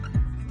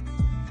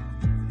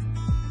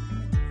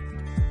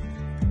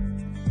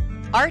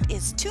Art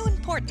is too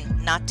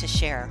important not to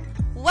share.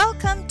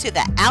 Welcome to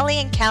the Allie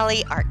and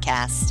Callie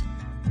Artcast.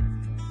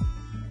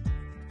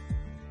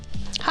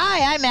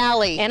 Hi, I'm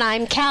Allie. And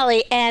I'm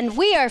Callie, and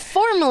we are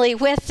formally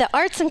with the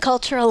Arts and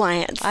Culture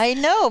Alliance. I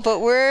know, but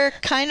we're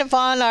kind of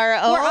on our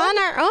own. We're on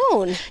our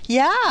own.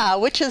 Yeah,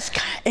 which is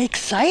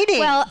exciting.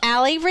 Well,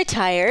 Allie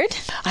retired.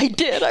 I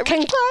did. I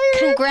retired.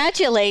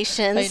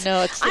 Congratulations. I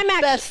know. It's the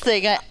best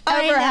thing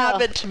ever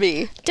happened to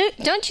me.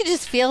 Don't you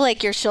just feel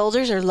like your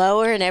shoulders are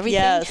lower and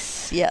everything?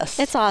 Yes.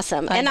 It's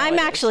awesome. And I'm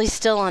actually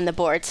still on the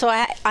board, so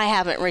I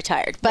haven't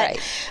retired. But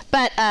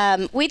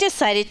we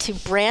decided to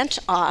branch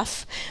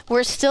off.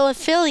 We're still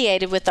affiliated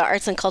with the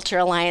Arts and Culture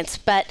Alliance,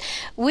 but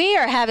we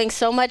are having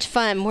so much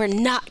fun. We're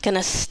not going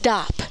to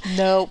stop.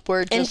 Nope,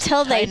 we're just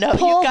until they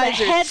pull the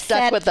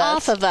headset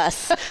off of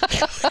us.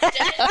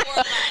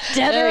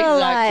 Dead or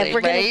alive.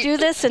 We're going to do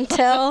this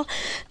until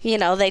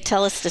they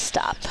tell us to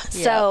stop. Yep.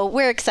 So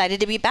we're excited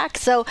to be back.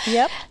 So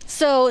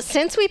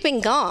since we've been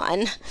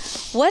gone,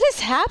 what has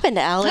happened,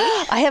 Allie?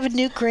 I have a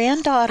new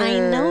granddaughter. I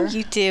know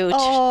you do.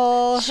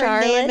 Oh,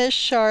 Charlotte. Her name is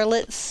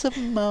Charlotte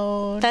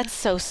Simone. That's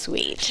so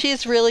sweet.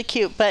 She's really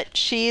cute, but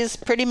she's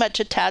pretty much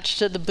attached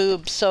to the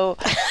boob. So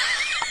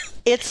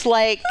it's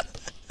like,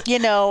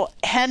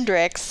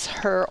 Hendrix,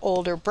 her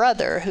older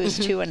brother, who's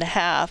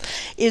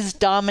 2.5, is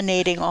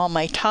dominating all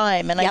my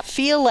time. And I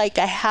feel like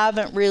I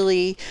haven't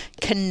really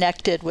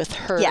connected with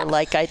her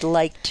like I'd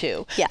like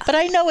to. Yeah. But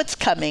I know it's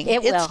coming.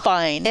 It's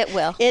fine. It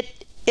will.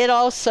 It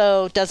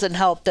also doesn't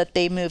help that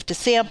they moved to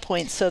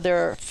Sandpoint, so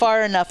they're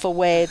far enough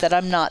away that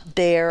I'm not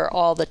there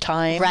all the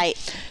time.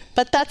 Right.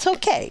 But that's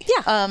okay.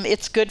 Yeah.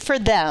 It's good for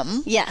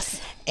them.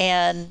 Yes.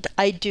 And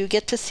I do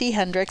get to see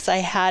Hendrix. I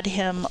had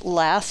him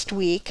last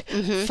week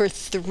for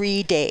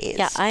 3 days,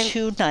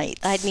 2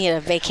 nights. I'd need a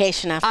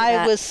vacation after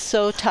that. I was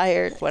so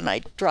tired when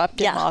I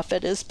dropped him off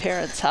at his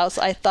parents' house.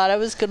 I thought I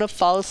was going to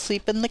fall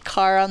asleep in the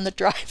car on the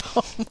drive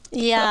home.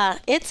 Yeah,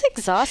 it's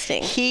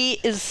exhausting. He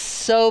is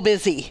so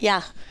busy.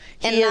 Yeah.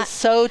 He is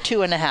so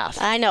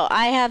 2.5. I know.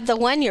 I have the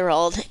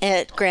 1-year-old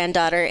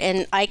granddaughter,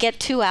 and I get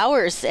 2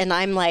 hours, and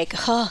I'm like,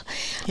 I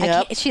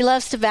can't. She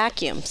loves to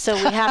vacuum, so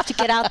we have to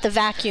get out the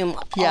vacuum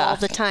all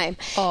the time.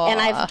 Aww.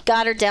 And I've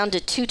got her down to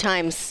 2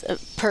 times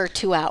per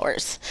 2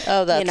 hours.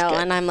 Oh, that's good.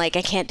 And I'm like,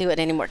 I can't do it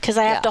anymore because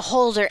I have to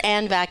hold her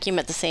and vacuum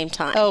at the same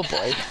time. Oh,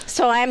 boy.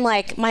 So I'm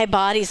like, my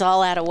body's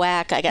all out of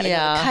whack. I got to go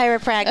to a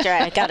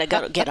chiropractor. I got to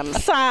go get a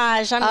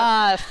massage.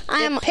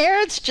 If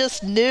parents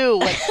just knew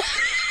what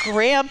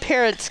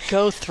grandparents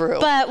go through.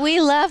 But we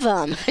love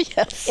them.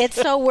 Yes. It's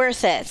so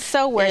worth it.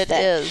 So worth it. It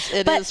is.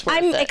 It is worth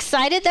it. I'm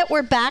excited that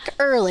we're back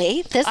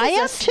early. This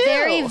is a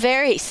very,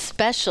 very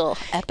special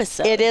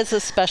episode. It is a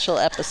special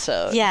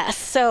episode. Yes.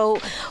 So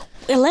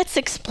let's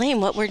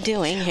explain what we're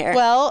doing here.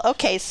 Well,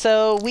 okay,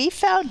 so we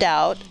found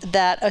out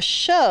that a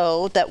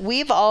show that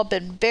we've all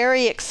been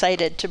very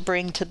excited to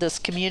bring to this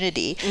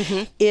community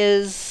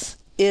is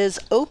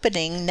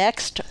opening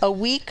a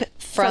week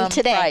from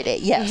today. Friday.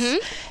 Yes.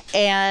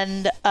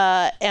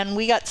 And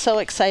we got so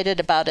excited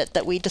about it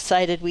that we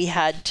decided we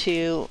had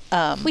to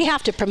we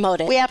have to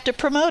promote it. We have to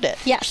promote it.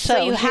 Yes,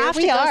 so you have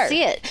to go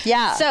see it.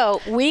 Yeah.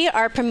 So we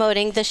are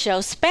promoting the show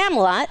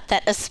Spamalot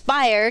that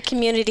Aspire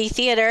Community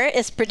Theater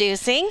is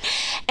producing,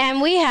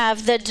 and we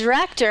have the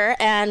director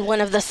and one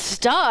of the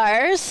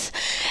stars,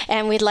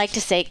 and we'd like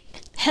to say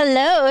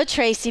hello,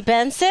 Tracy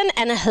Benson,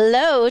 and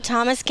hello,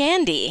 Thomas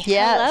Gandy.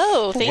 Yes.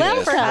 Hello. Thank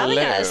you for having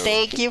us.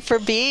 Thank you for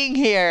being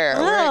here.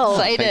 Oh. We're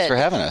excited. Thanks for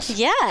having us.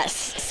 Yes.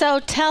 So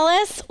tell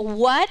us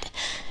what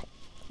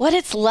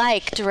it's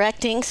like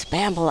directing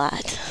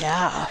Spamalot.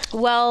 Yeah.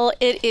 Well,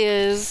 it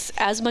is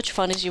as much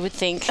fun as you would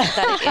think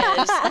that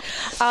it is.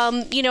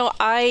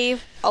 I,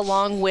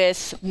 along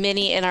with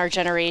many in our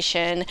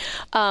generation,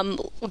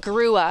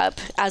 grew up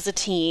as a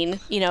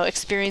teen,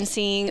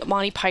 experiencing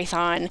Monty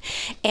Python,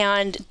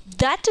 and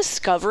that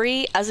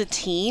discovery as a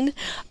teen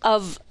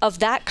of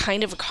that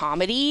kind of a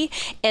comedy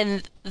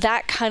and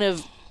that kind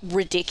of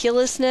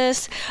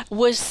ridiculousness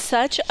was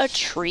such a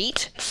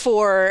treat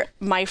for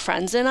my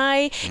friends and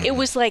I. It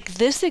was like,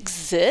 this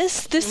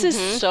exists. This is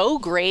so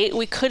great.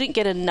 We couldn't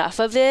get enough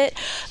of it.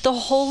 The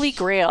Holy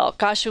Grail.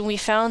 Gosh, when we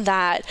found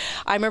that,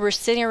 I remember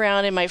sitting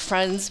around in my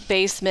friend's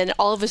basement,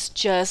 all of us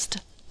just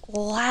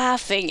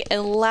laughing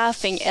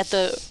at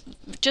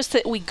just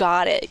that we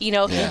got it,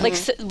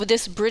 with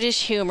this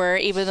British humor,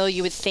 even though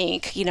you would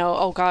think,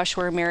 oh gosh,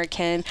 we're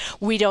American,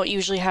 we don't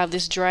usually have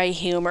this dry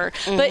humor,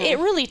 but it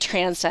really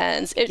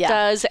transcends. It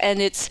does,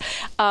 and it's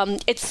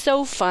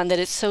so fun that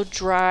it's so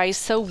dry,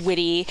 so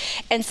witty.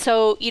 And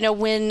so,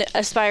 when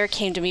Aspire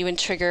came to me, when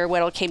Trigger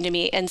Weddle came to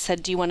me and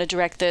said, do you want to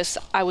direct this?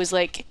 I was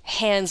like,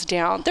 hands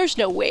down, there's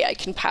no way I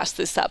can pass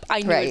this up.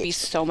 I knew it'd be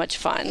so much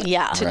fun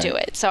to do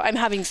it. So I'm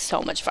having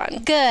so much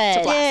fun.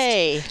 Good.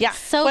 Yay. Yeah.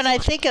 So when I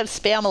think of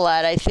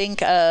Spamalot, I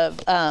think of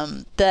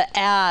the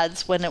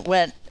ads when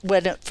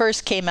it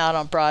first came out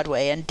on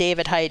Broadway, and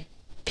David Hyde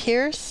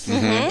Pierce.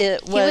 He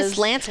was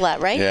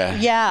Lancelot, right?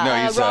 Yeah.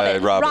 No, he's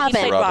Robin.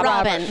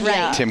 Robin.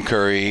 Right. Tim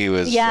Curry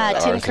was Tim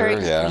Arthur.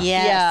 Curry. Yeah.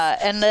 Yeah,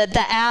 and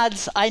the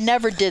ads, I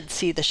never did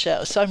see the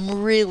show, so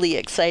I'm really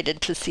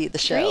excited to see the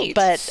show. Great.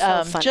 But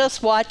So funny.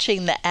 just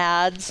watching the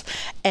ads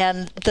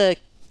and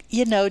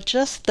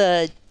just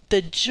the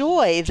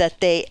joy that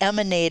they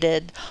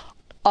emanated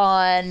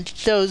on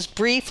those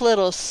brief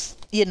little spurts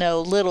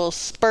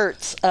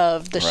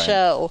of the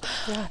show,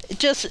 it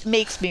just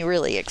makes me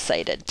really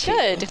excited too.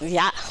 Good.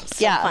 Yeah.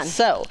 Fun.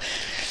 So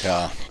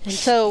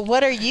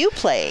what are you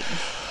playing?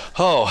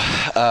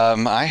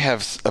 I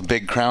have a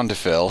big crown to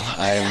fill.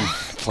 I'm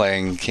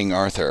playing King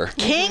Arthur.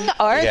 King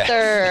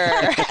Arthur.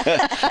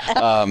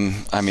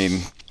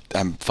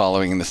 I'm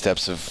following in the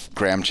steps of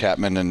Graham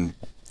Chapman and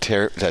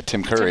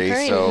Tim Curry,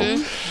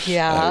 so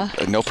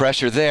no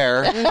pressure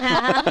there.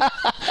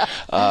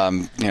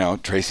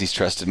 Tracy's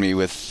trusted me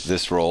with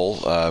this role,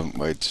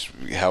 which,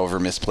 however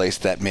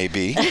misplaced that may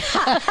be.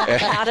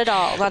 Not at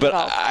all. But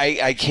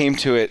I came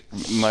to it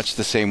much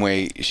the same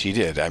way she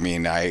did. I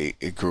mean, I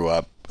grew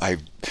up.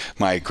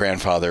 My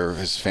grandfather,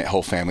 his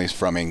whole family is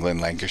from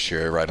England,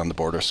 Lancashire, right on the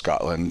border of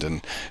Scotland,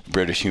 and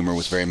British humor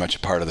was very much a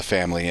part of the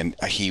family. And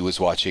he was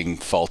watching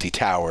Fawlty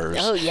Towers.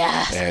 Oh,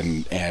 yes.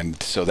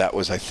 And so that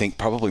was, I think,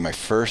 probably my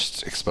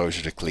first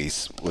exposure to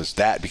Cleese was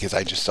that, because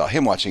I just saw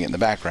him watching it in the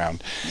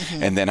background,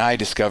 and then I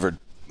discovered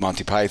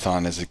Monty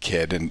Python as a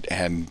kid,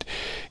 and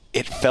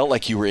it felt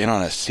like you were in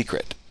on a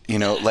secret.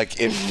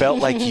 It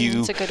felt like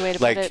you. That's a good way to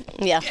put it.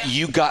 Yeah.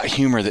 You got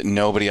humor that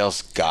nobody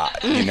else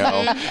got.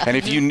 And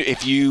if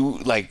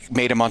you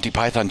made a Monty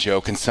Python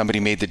joke and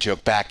somebody made the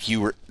joke back,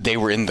 they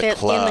were in the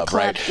club,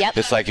 right? Yep.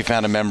 It's like you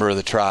found a member of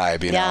the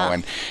tribe,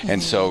 know.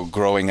 And so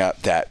growing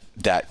up, that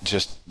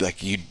just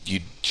like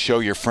you'd show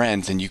your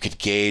friends and you could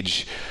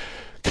gauge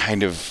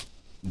kind of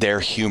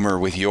their humor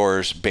with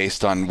yours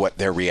based on what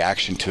their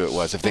reaction to it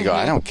was. If they go,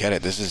 I don't get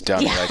it, this is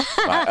dumb. You're like,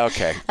 fine,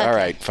 okay, all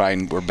right,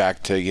 fine, we're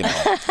back to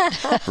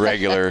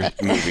regular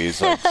movies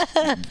like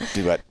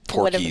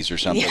Porky's or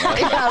something.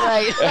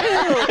 Right.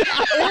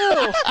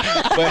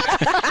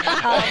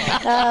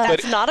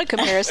 That's not a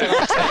comparison.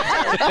 But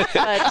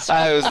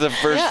it was the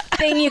first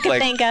thing you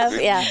could think of.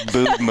 Yeah.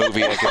 Boob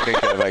movie I could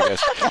think of, I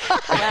guess.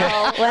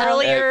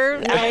 Earlier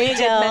we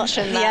did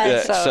mention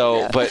that.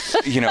 But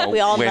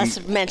we all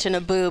must mention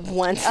a boob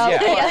once. Of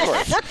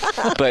course.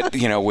 But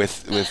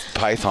with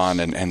Python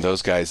and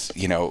those guys,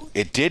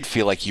 it did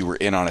feel like you were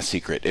in on a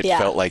secret. It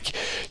felt like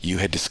you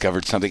had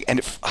discovered something,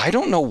 and I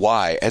don't know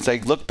why. As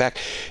I look back,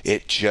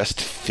 it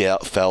just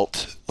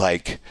felt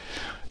like,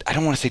 I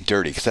don't want to say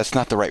dirty because that's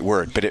not the right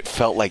word, but it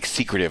felt like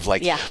secretive,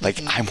 like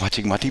I'm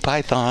watching Monty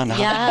Python.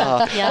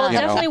 Yeah. Well, it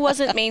definitely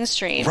wasn't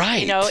mainstream.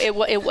 Right.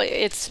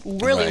 It's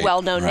really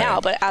well known now,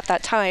 but at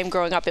that time,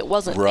 growing up, it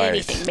wasn't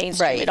anything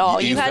mainstream at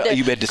all. You had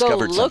to go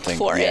look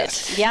for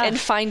it and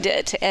find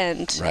it,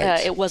 and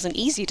it wasn't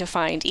easy to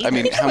find either. I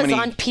mean, it was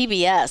on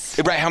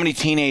PBS. Right. How many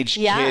teenage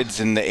kids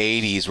in the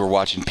 80s were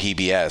watching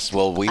PBS?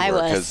 Well, we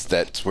were, because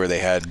that's where they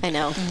had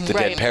the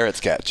Dead Parrot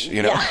sketch,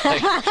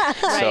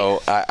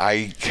 So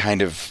I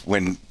kind of,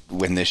 when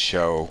this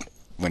show,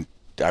 when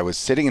I was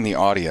sitting in the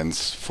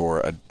audience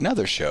for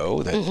another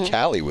show that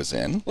Callie was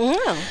in,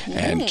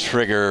 and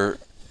Trigger,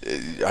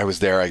 I was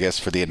there, I guess,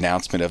 for the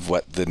announcement of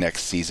what the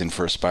next season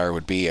for Aspire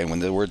would be, and when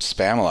the word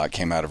Spamalot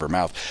came out of her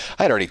mouth,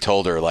 I had already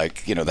told her,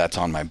 that's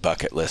on my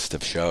bucket list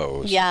of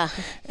shows. Yeah.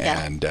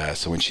 And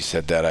so when she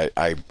said that,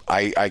 I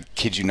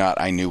kid you not,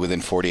 I knew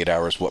within 48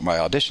 hours what my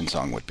audition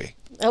song would be.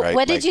 Right?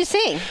 What did you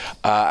sing?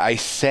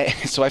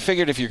 So I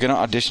figured if you're going to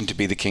audition to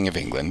be the King of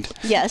England,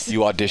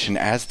 you audition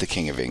as the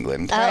King of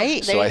England.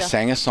 Right. So I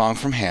sang a song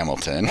from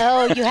Hamilton.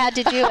 Oh, you had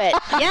to do it.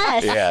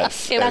 Yes.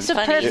 Yes. That's a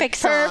perfect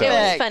song. It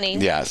was funny.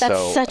 Yeah.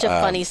 That's such a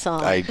funny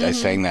song. I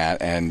sang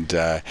that, and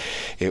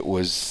it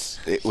was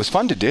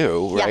fun to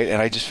do, right?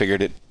 And I just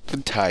figured it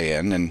would tie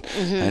in, and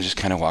I just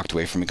kind of walked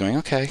away from it going,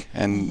 okay.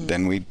 And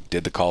then we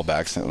did the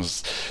callbacks, and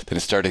then it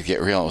started to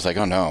get real. It was like,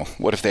 oh no,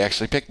 what if they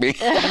actually pick me?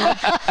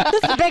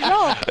 That's a big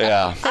role.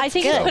 Yeah. I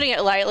think you're putting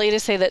it lightly to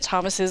say that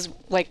Thomas is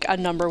like a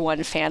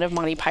 #1 fan of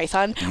Monty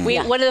Python.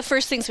 One of the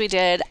first things we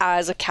did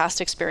as a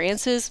cast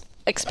experience is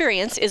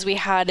we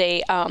had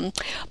a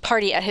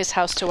party at his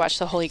house to watch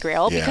The Holy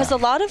Grail, because a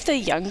lot of the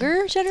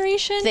younger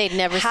generation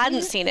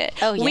hadn't seen it.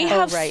 Oh, yeah. We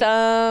have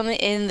some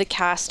in the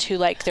cast who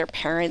their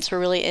parents were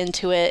really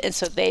into it, and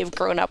so they've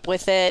grown up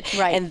with it,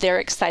 and they're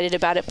excited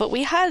about it. But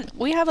we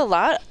have a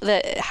lot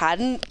that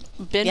hadn't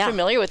been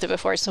familiar with it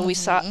before, so we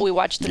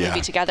watched the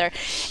movie together,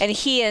 and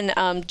he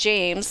and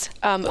James,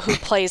 who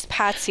plays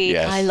Patsy,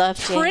 I love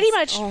James. pretty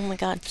much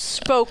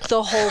spoke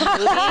the whole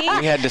movie.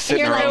 We had to sit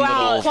in our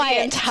own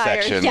little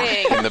section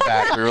in the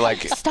back. We were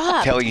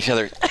telling each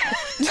other.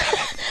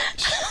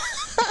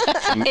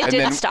 It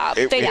didn't stop.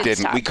 They didn't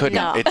stop. We couldn't.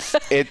 No. It's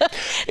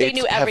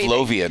knew everything.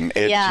 Pavlovian.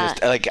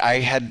 Just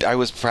I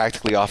was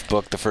practically off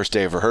book the first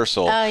day of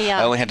rehearsal. Oh, yeah.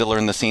 I only had to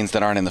learn the scenes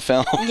that aren't in the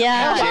film.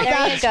 Yeah,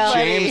 there you go.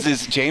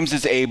 James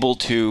is able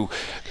to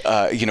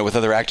with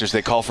other actors,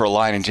 they call for a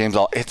line, and James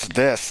it's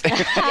this.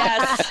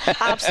 Yes,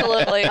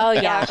 absolutely. Oh,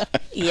 yeah.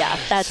 Yeah,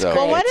 that's great.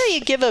 Well, why don't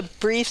you give a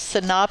brief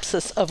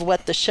synopsis of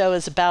what the show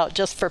is about,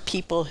 just for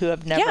people who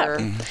have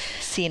never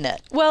seen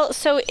it? Well,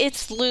 so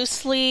it's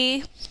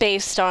loosely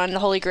based on the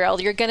Holy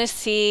Grail. You're going to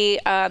see,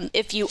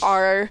 if you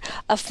are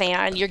a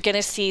fan, you're going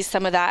to see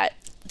some of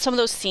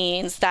those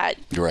scenes that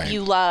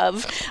you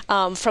love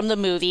from the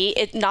movie.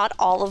 Not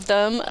all of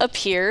them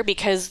appear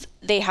because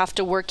they have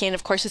to work in.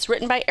 Of course, it's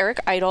written by Eric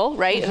Idle,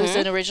 right? Who's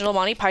an original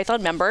Monty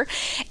Python member,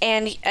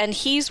 and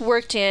he's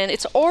worked in.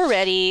 It's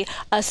already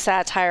a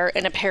satire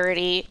and a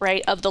parody,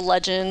 right, of the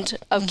legend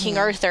of King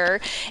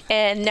Arthur,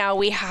 and now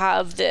we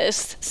have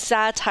this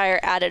satire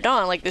added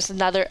on, like this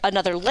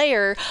another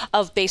layer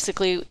of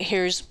basically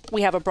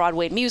we have a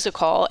Broadway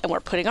musical, and we're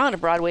putting on a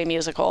Broadway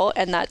musical,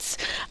 and that's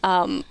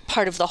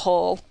part of the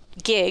whole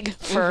gig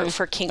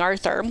for King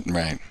Arthur.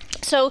 Right.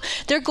 So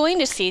they're going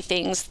to see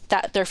things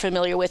that they're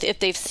familiar with if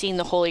they've seen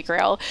the Holy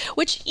Grail,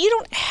 which you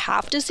don't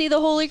have to see the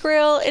Holy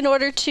Grail in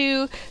order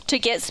to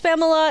get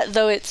Spamalot,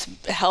 though it's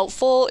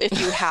helpful if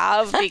you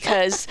have,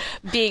 because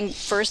being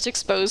first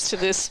exposed to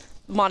this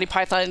Monty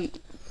Python,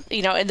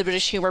 and the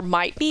British humor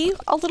might be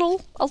a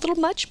little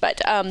much,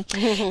 but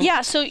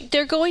so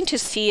they're going to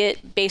see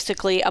it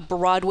basically a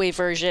Broadway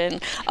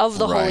version of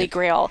the Holy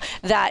Grail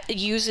that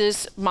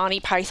uses Monty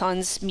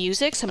Python's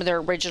music, some of their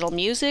original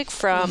music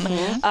from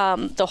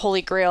the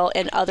Holy Grail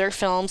and other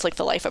films like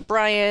The Life of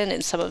Brian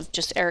and some of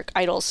just Eric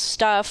Idle's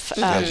stuff.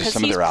 Just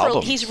some of their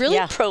albums. He's really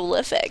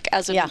prolific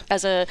as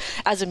a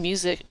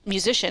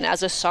musician,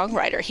 as a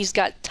songwriter. He's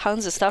got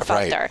tons of stuff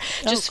out there,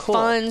 just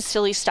fun,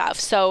 silly stuff.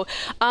 So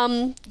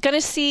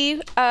gonna see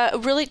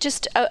really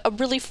just a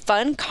really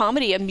fun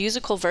comedy, a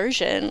musical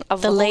version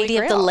of the Lady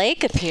Holy of Grail. the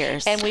Lake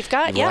appears, and we've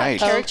got a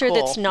character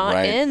that's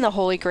not in the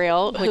Holy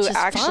Grail, who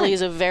actually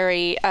is a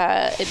very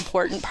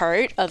important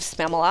part of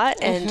Spamalot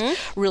and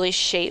really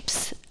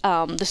shapes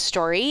the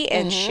story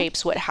and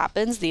shapes what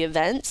happens, the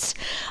events.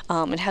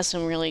 It has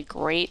some really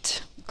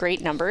great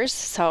numbers.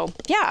 So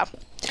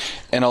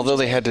and although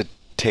they had to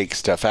take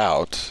stuff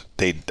out,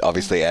 they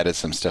obviously added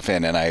some stuff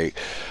in, and I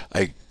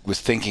was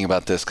thinking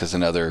about this because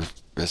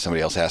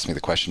somebody else asked me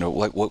the question,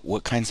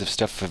 what kinds of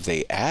stuff have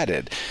they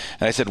added?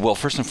 And I said, well,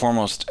 first and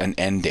foremost, an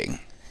ending,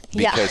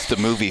 because the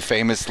movie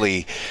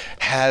famously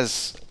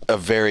has a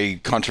very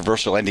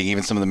controversial ending.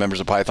 Even some of the members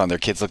of Python, their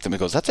kids looked at me and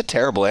goes, that's a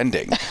terrible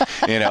ending,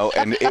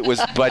 and it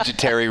was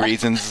budgetary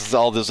reasons,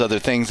 all those other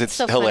things. It's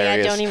so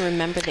hilarious. Funny, I don't even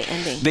remember the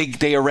ending.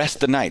 They arrest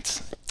the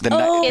knights.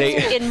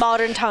 In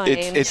modern times.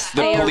 It's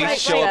the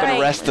police show up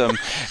and arrest them.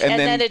 And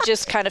then it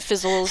just kind of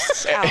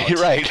fizzles out.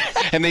 Right.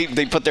 And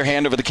they put their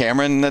hand over the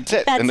camera, and that's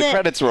it. And the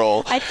credits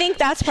roll. I think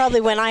that's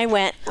probably when I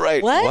went,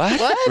 right.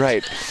 What?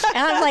 Right.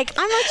 And I'm like,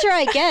 I'm not sure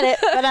I get it,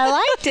 but I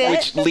liked it.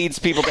 Which leads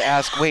people to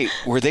ask, wait,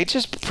 were they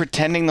just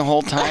pretending the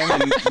whole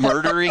time and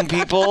murdering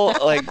people?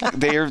 Like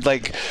they're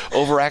like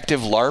overactive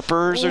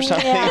LARPers or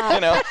something,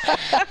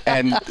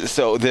 And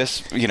so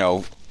this,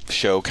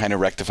 show kind of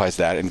rectifies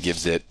that and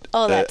gives it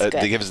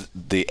gives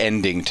the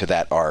ending to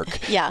that arc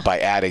by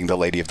adding the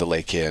Lady of the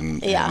Lake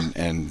in.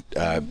 And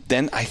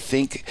then I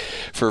think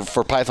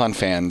for Python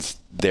fans,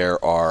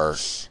 there are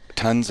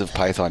tons of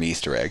Python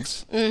Easter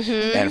eggs.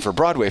 And for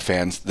Broadway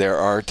fans, there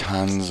are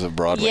tons of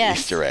Broadway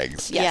Easter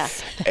eggs.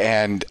 Yes.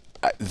 And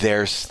there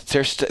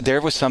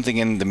was something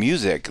in the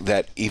music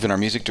that even our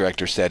music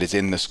director said is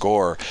in the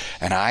score,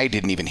 and I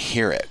didn't even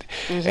hear it.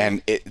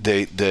 And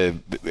the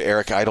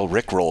Eric Idle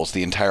Rick rolls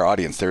the entire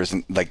audience. There's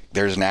an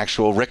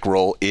actual Rick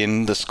roll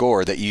in the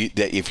score that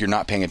if you're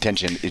not paying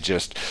attention, it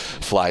just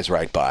flies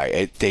right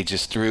by. They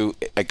just threw,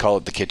 I call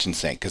it the kitchen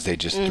sink, because they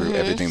just threw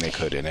everything they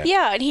could in it.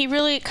 Yeah, and he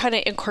really kind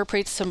of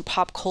incorporates some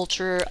pop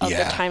culture of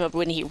the time of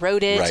when he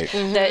wrote it. Right.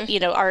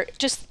 That are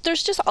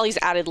there's just all these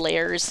added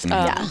layers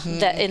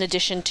that in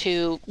addition to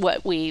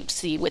what we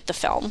see with the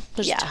film.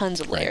 There's tons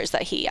of layers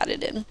that he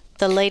added in.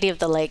 The Lady of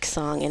the Lake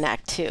song in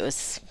Act 2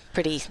 is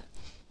pretty...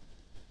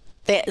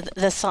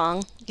 The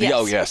song. Yes.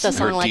 Oh, yes. The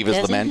song Her like Diva's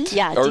this. Lament?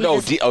 Yeah.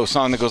 Or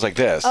song that goes like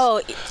this.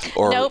 Oh,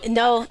 or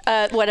no.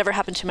 Whatever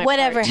Happened to My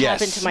Whatever Part.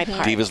 Happened to My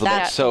Part. Diva's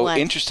Lament. So, one.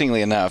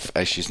 interestingly enough,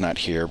 she's not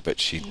here, but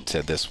she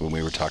said this when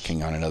we were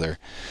talking on another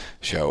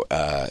show.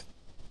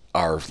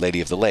 Our Lady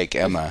of the Lake,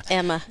 Emma.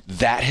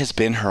 That has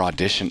been her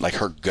audition, like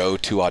her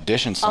go-to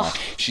audition song.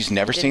 She's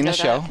never seen the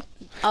show.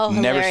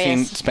 Never seen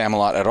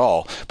Spamalot at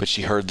all, but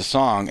she heard the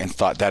song and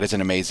thought that is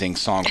an amazing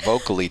song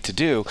vocally to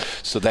do.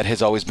 So that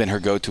has always been her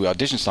go-to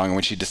audition song. And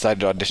when she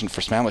decided to audition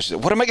for Spamalot, she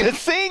said, "What am I going to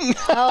sing?"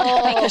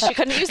 Because she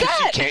couldn't use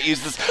that. You can't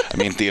use this. I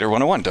mean, Theater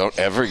 101. Don't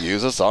ever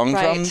use a song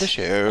from the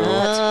show.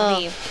 That's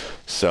funny.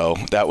 So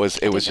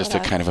it was just a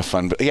kind of a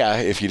fun,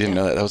 if you didn't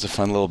know that was a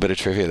fun little bit of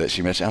trivia that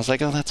she mentioned. I was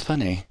like, oh, that's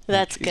funny.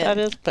 That's good. That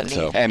is funny.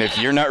 So, and if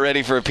you're not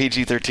ready for a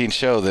PG-13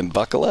 show, then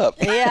buckle up.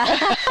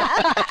 Yeah.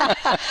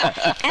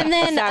 And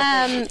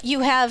then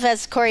you have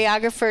as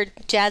choreographer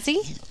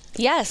Jazzy?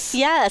 Yes.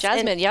 Yes.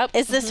 Jasmine,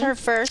 Is this her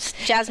first,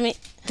 Jasmine?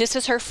 This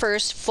is her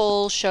first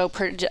full show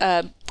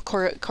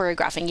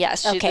choreographing.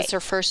 Yes, that's her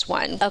first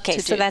one. Okay,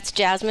 so that's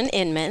Jasmine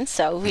Inman.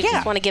 So we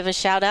just want to give a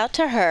shout out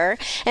to her.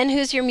 And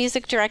who's your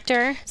music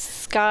director?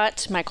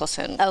 Scott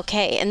Michelson.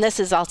 Okay, and this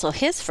is also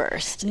his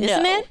first,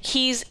 isn't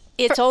it?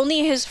 It's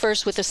only his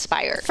first with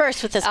Aspire.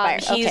 First with Aspire.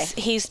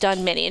 He's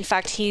done many. In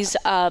fact, he's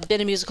been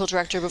a musical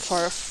director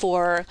before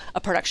for a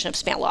production of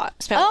Spamalot.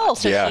 Oh,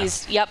 so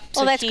he's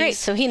So that's great.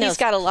 So he knows. He's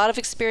got a lot of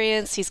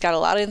experience. He's got a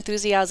lot of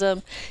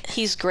enthusiasm.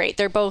 He's great.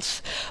 They're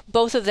both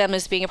of them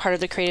as being a part of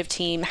the creative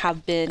team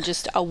have been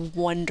just a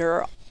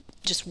wonder.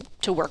 Just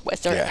to work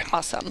with. They're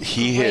awesome.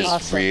 He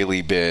has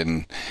really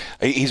been,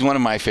 he's one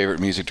of my favorite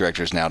music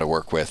directors now to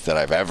work with that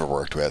I've ever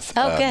worked with.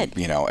 Oh, good.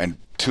 And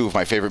two of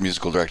my favorite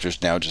musical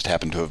directors now just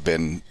happen to have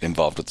been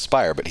involved with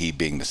Aspire, but he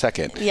being the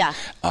second. Yeah.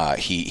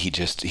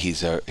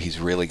 He's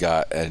really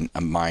got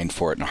a mind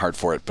for it and a heart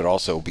for it, but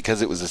also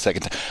because it was the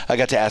second time, I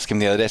got to ask him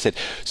the other day, I said,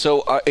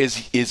 so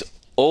is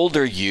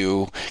older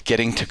you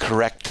getting to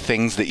correct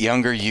things that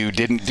younger you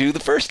didn't do the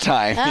first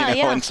time,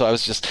 and so I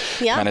was just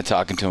kind of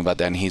talking to him about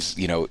that, and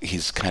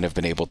he's kind of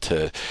been able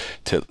to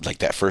like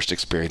that first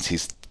experience,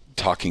 he's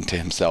talking to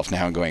himself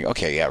now and going,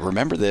 okay,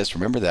 remember this,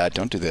 remember that,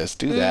 don't do this,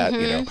 do that,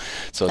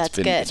 so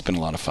it's been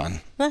a lot of fun.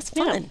 That's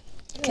fun.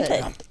 Good.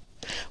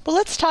 Well,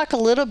 let's talk a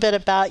little bit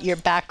about your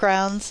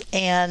backgrounds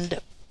and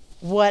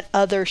what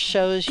other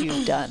shows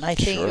you've done. I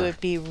think it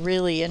would be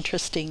really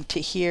interesting to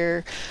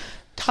hear.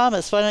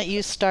 Thomas, why don't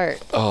you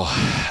start? Well...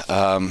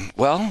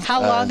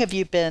 How long have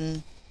you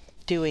been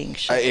doing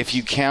shows? If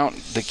you count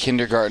the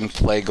kindergarten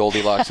play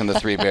Goldilocks and the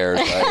Three Bears,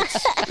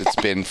 it's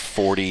been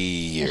 40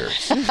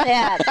 years.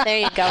 Yeah, there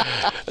you go.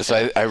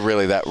 So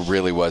that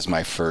really was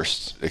my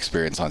first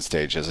experience on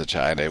stage as a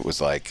child. It was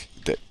like,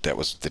 that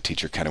was, the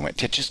teacher kind of went,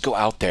 just go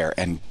out there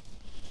and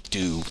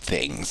do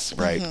things,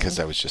 right? Because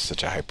I was just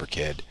such a hyper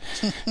kid.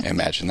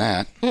 Imagine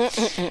that.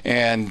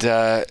 And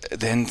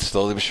then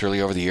slowly but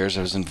surely over the years,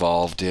 I was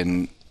involved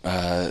in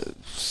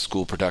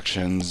school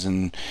productions,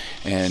 and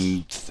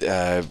then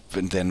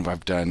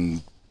I've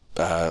done.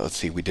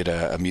 We did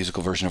a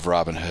musical version of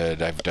Robin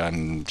Hood. I've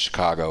done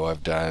Chicago.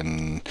 I've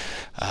done.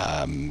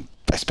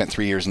 I spent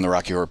 3 years in the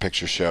Rocky Horror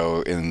Picture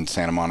Show in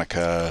Santa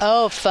Monica.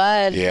 Oh,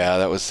 fun! Yeah,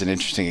 that was an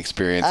interesting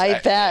experience. I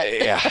bet.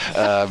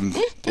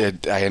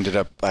 I ended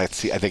up. I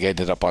think I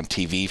ended up on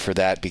TV for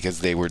that because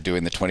they were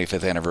doing the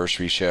 25th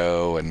anniversary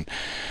show, and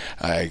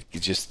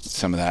just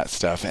some of that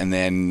stuff. And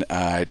then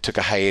I took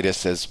a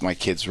hiatus as my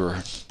kids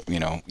were,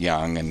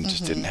 young and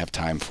just didn't have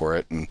time for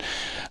it. And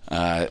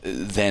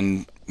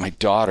then my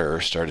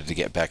daughter started to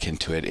get back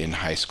into it in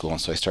high school,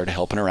 and so I started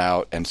helping her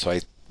out, and so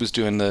I was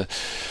doing the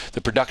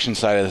production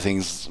side of the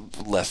things,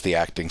 less the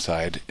acting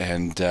side,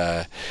 and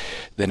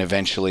then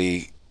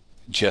eventually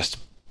just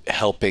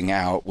helping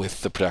out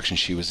with the production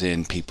she was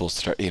in. People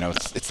start,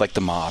 it's like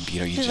the mob,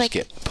 you just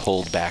get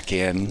pulled back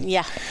in.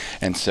 Yeah.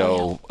 And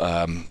so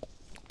I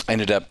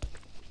ended up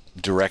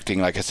directing,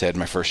 like I said,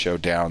 my first show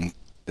down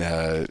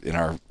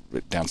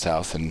down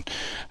south, and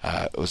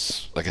it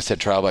was, like I said,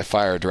 trial by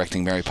fire,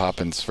 directing Mary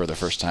Poppins for the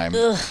first time.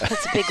 Ugh,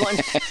 that's a big one.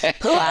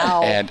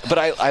 Wow. But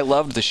I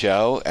loved the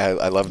show.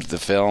 I loved the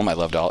film. I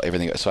loved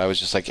everything. So I was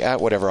just like,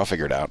 whatever, I'll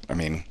figure it out. I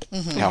mean,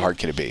 how hard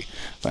could it be?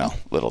 Well,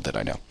 little did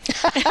I know.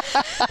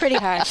 Pretty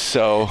hard.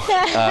 So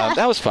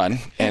that was fun.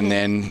 And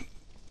then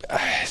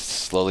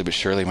slowly but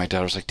surely, my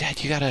daughter was like,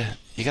 Dad, you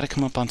gotta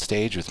come up on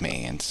stage with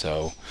me. And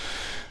so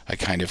I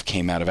kind of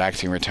came out of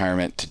acting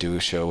retirement to do a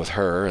show with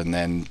her, and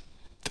then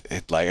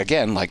like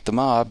the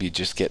mob, you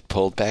just get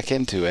pulled back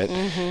into it.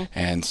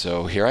 And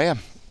so here I am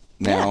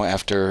now.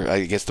 After,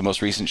 I guess the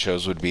most recent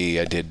shows would be,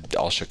 I did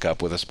All Shook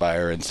Up with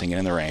Aspire and Singing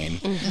in the Rain,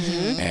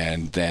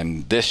 and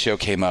then this show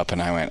came up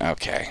and I went,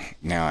 okay,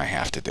 now I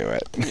have to do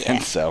it.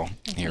 And so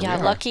here we are.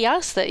 Lucky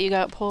us that you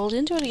got pulled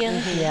into it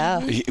again.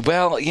 Yeah.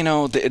 Well,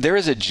 there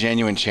is a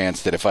genuine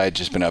chance that if I had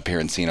just been up here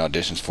and seen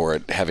auditions for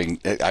it,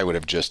 I would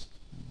have just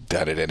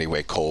done it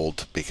anyway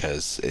cold,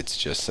 because it's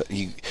just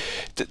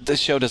the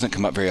show doesn't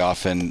come up very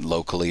often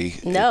locally.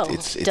 No,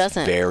 it's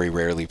doesn't. Very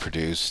rarely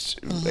produced,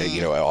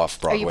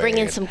 off Broadway. Are you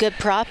bringing some good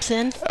props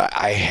in?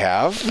 I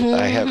have.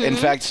 In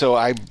fact, so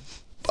I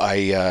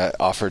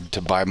offered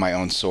to buy my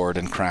own sword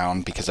and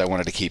crown because I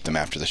wanted to keep them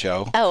after the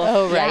show.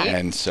 Oh, right.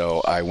 And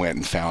so I went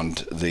and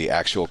found the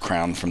actual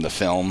crown from the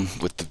film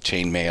with the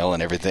chainmail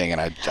and everything, and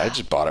I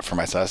just bought it for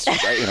myself.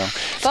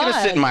 It's going to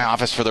sit in my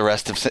office for the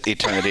rest of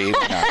eternity.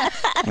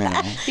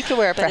 You can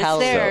wear it for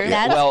Halloween.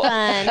 That's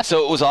fun.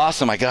 So it was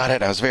awesome. I got it,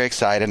 and I was very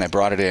excited, and I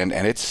brought it in,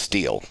 and it's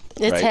steel.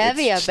 It's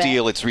heavy, it's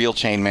steel. It's real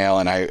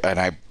chainmail,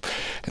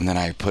 and then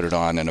I put it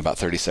on, and about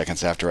 30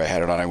 seconds after I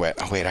had it on, I went,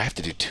 oh, wait, I have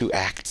to do 2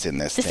 acts in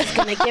this thing. This is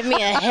going to give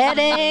me a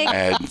headache.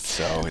 And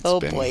so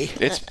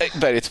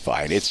but it's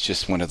fine. It's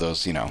just one of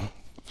those,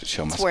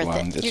 show must go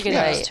on. You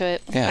get used to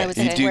it. Yeah, I would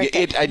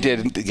say. I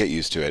did get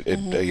used to it.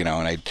 And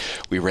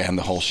we ran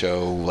the whole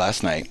show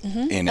last night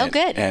in it. Oh,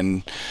 good.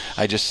 And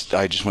I just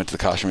went to the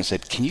costume and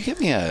said, can you give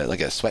me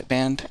a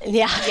sweatband?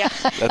 Yeah.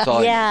 That's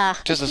all. Yeah.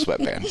 Just a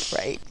sweatband.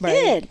 Right.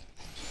 Good.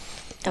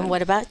 And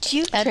what about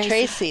you, and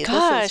Tracy?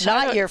 Gosh, this is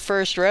not your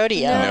first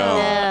rodeo. No.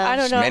 I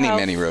don't know.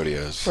 Many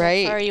rodeos.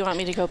 Right. Or you want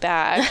me to go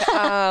back?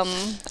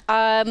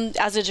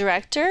 As a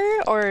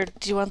director, or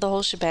do you want the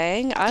whole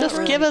shebang?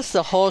 Just give us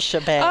the whole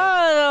shebang.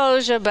 Oh, the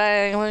whole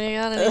shebang. When you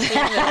got anything?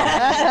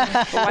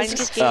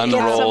 Wineskin.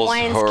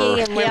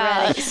 Wineskin and we're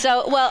ready.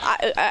 So, well,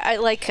 I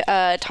like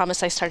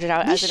Thomas. I started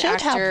out as an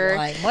actor. Have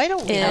wine. Why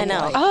don't we have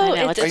wine? Oh, I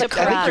know, it's I think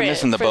you're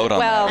missing the boat on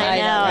well, that.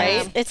 Right? I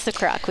know. Right? It's the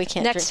crock. We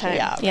can't Next drink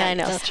time. it. Yeah, I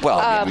know. Well,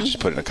 I mean, we just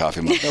put it in a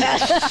coffee mug.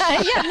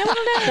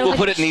 No. We'll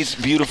put it in these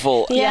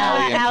beautiful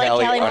Yeah, Allie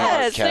Callie and Callie on our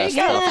mugs. cast There you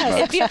go. coffee It'd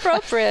mugs. be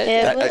appropriate.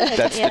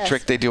 That's the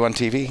trick they do on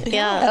TV.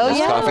 Yeah. Oh, Those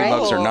yeah. coffee Right.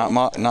 mugs are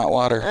not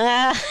water.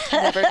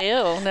 Never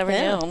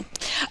knew.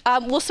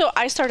 Well, so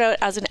I started out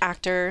as an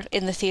actor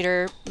in the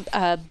theater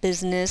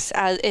business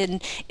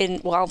in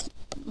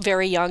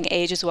very young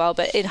age as well,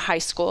 but in high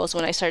school is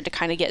when I started to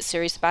kind of get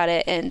serious about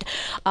it, and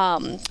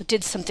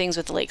did some things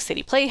with the Lake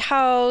City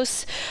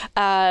Playhouse.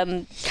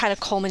 Kind of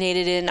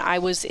culminated in I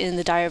was in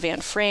The Diary of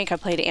Anne Frank. I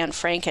played Anne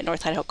Frank at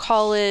North Idaho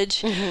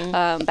College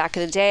back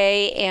in the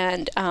day,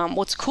 and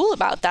what's cool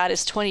about that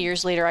is 20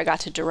 years later I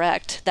got to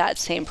direct that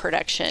same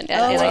production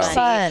at NIC,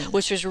 fun.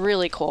 which was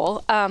really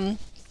cool.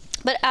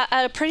 But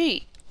at a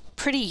pretty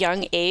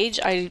young age,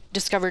 I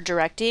discovered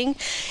directing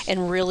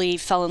and really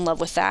fell in love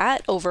with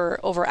that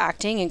over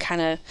acting, and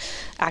kind of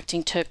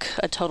acting took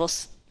a total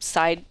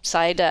side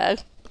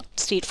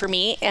seat for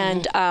me.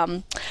 And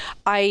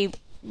I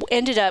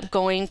ended up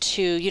going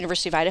to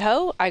University of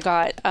Idaho. I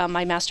got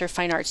my Master of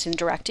Fine Arts in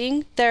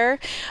directing there,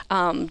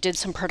 did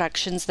some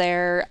productions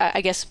there.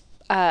 I guess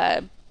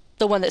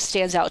the one that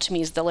stands out to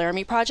me is the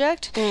Laramie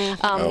Project,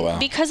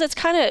 because it's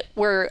kind of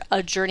where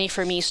a journey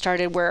for me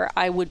started, where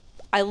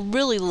I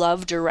really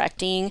love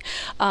directing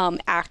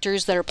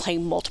actors that are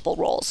playing multiple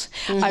roles.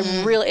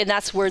 And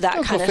that's where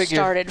that kind of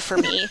started for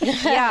me.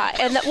 Yeah,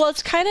 and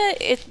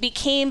it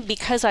became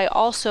because I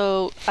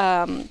also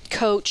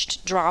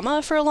coached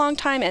drama for a long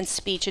time and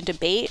speech and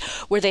debate,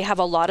 where they have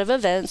a lot of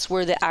events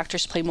where the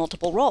actors play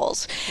multiple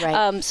roles.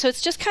 Right. So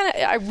it's just kind of,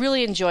 I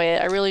really enjoy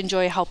it. I really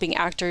enjoy helping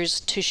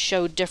actors to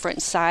show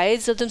different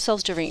sides of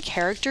themselves, different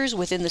characters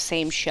within the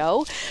same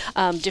show,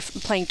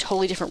 playing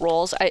totally different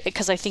roles.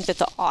 Because I think that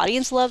the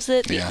audience loves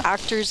it. The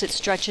actors, it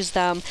stretches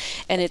them,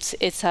 and it's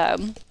a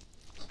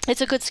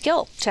good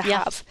skill to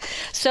have.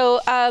 So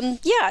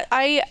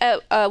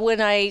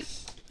when I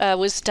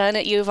was done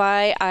at U of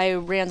I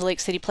ran the Lake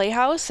City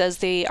Playhouse as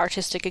the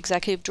artistic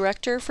executive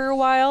director for a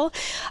while.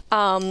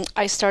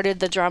 I started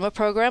the drama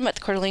program at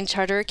the Coeur d'Alene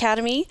Charter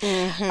Academy.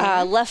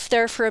 Left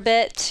there for a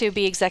bit to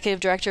be executive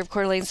director of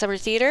Coeur d'Alene Summer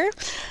Theater.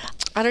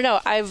 I don't know.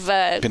 I've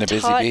been a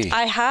busy bee.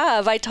 I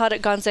have. I taught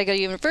at Gonzaga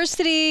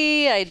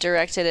University. I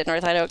directed at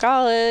North Idaho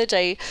College.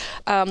 I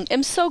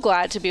am so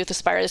glad to be with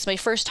Aspire. This is my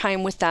first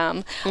time with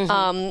them.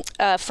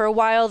 For a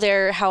while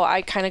there, how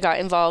I kind of got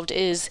involved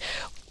is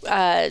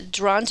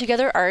Drawn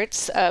Together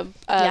Arts,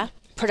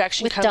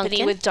 production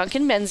company with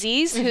Duncan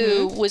Menzies,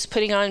 who was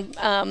putting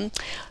on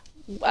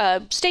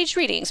staged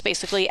readings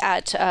basically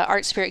at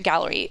Art Spirit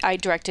Gallery. I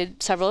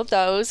directed several of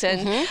those,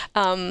 and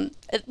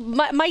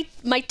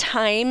my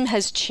time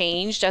has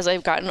changed as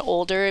I've gotten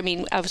older. I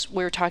mean,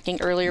 we were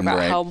talking earlier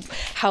about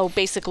how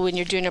basically when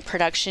you're doing a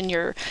production,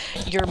 you're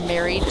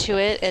married to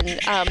it,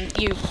 and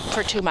you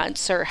for 2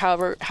 months or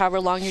however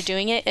long you're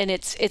doing it, and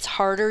it's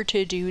harder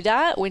to do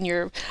that when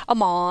you're a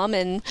mom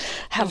and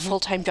have a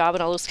full-time job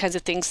and all those kinds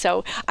of things.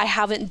 So I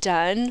haven't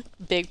done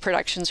big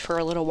productions for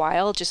a little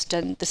while, just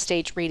done the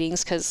stage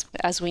readings, because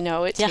as we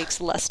know, it takes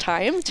less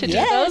time to do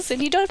those,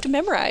 and you don't have to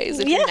memorize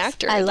if you're an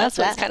actor. I love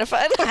that. That's what's kind of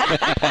fun.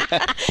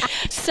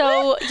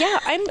 So yeah,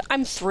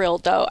 I'm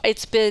thrilled though.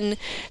 It's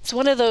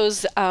one of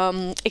those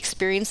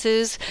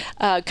experiences,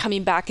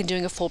 coming back and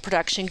doing a full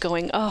production,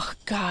 going, oh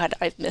God,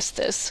 I've missed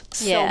this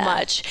so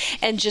much,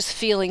 and just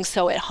feeling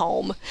so at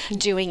home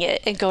doing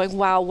it and going,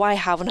 wow, why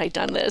haven't I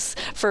done this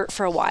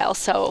for a while?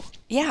 So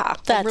yeah,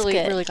 I'm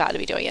really glad to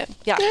be doing it.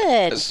 Yeah.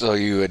 Good. So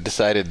you had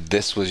decided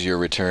this was your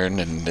return,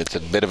 and it's a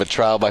bit of a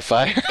trial by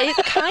fire?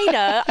 It kind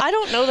of. I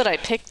don't know that I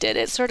picked it.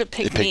 It sort of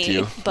picked me.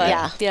 You?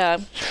 But yeah.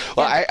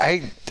 Well,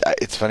 I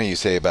it's funny you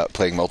say about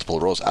playing multiple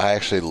roles. I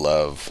actually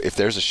love, if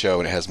there's a show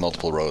and it has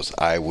multiple roles,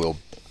 I will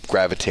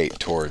gravitate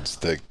towards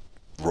the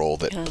role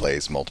that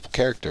plays multiple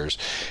characters.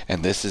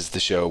 And this is the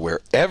show where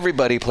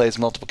everybody plays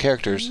multiple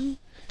characters.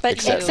 But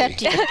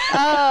except you.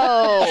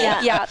 Oh,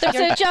 yeah.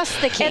 So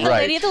just the king. And the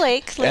Lady of the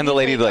Lake. And the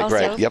Lady of the Lake,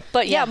 right. Yep.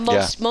 But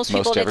most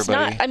people, it's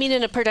everybody. not, I mean,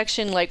 in a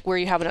production like where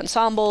you have an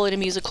ensemble, in a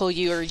musical,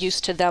 you are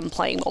used to them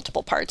playing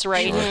multiple parts,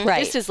 right? Sure.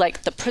 Right. This is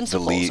like the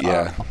principals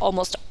are,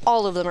 almost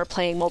all of them are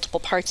playing multiple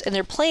parts, and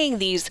they're playing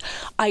these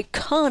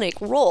iconic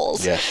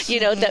roles,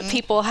 that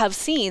people have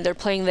seen. They're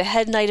playing the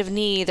head knight of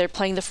Ni, they're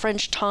playing the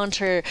French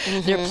taunter,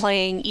 they're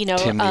playing,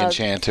 Tim the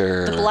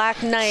Enchanter. the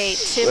Black Knight,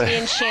 Tim the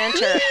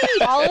Enchanter,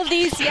 all of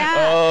these,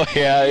 Oh,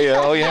 yeah.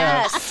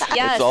 Yes.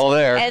 It's all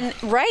there.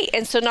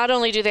 And so not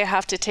only do they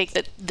have to take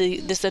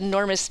this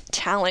enormous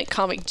talent,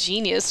 comic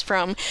genius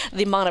from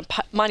the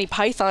Monty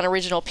Python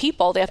original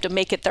people, they have to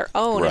make it their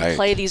own and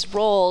play these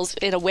roles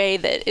in a way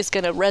that is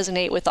going to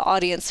resonate with the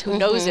audience who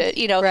knows it.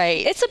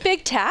 It's a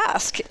big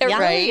task. It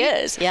really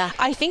is. Yeah.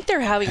 I think they're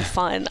having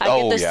fun.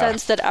 I get the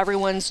sense that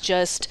everyone's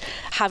just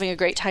having a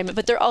great time.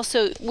 But they're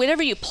also,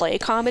 whenever you play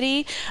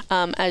comedy,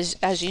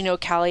 as you know,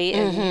 Callie,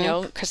 and you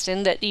know,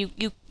 Kristen, that you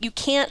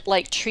can't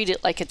treat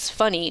it like it's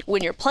funny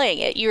when you're playing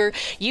it.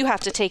 You have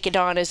to take it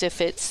on as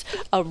if it's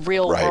a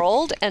real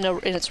world and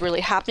it's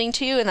really happening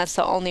to you, and that's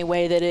the only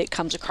way that it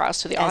comes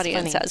across to the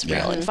audience as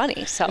real and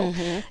funny. So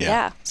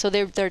so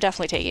they're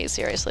definitely taking it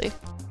seriously.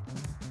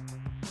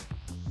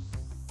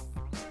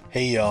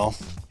 Hey y'all,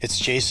 it's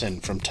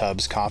Jason from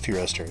Tubbs Coffee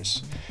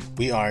Roasters.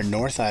 We are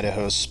North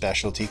Idaho's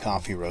specialty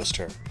coffee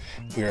roaster.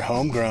 We are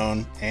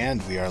homegrown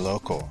and we are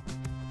local.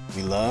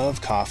 We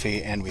love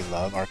coffee and we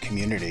love our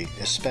community,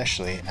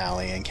 especially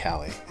Allie and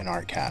Callie in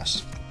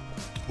ArtCast.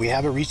 We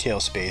have a retail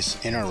space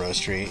in our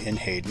roastery in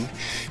Hayden,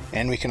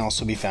 and we can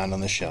also be found on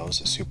the shelves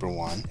at Super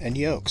One and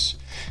Yokes.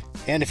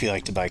 And if you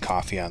like to buy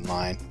coffee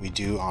online, we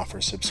do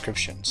offer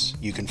subscriptions.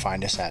 You can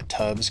find us at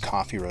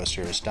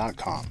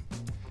tubbscoffeeroasters.com.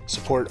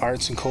 Support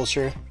arts and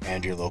culture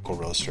and your local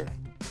roaster.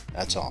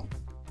 That's all.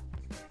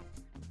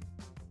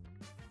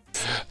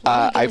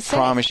 I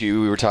promise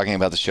you, we were talking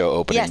about the show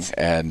opening,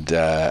 and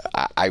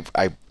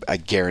I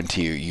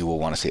guarantee you will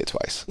want to see it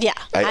twice. Yeah.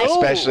 I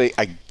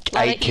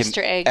can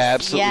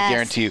absolutely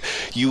guarantee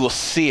you will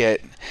see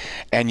it,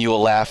 and you will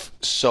laugh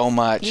so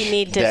much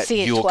that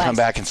you will come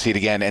back and see it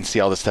again and see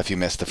all the stuff you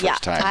missed the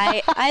first time.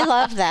 I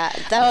love that.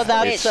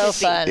 That's so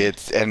fun.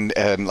 It's and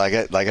like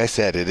I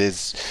said, it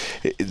is.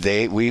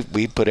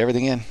 We put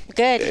everything in.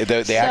 Good.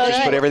 The actors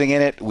put everything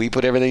in it. We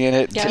put everything in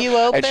it. Yeah. You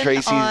open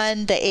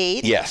on the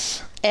 8th.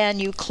 Yes.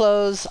 And you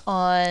close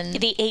on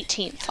the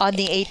 18th. On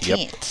the 18th.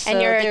 Yep. So and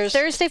you're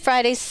Thursday,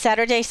 Friday,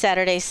 Saturday,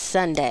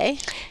 Sunday.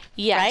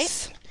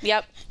 Yes. Right?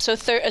 Yep. So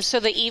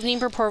the evening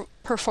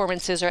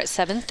performances are at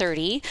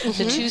 7:30.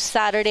 The 2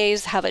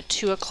 Saturdays have a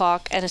 2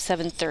 o'clock and a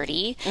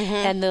 7:30,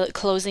 and the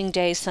closing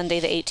day, Sunday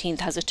the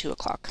 18th, has a 2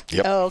 o'clock.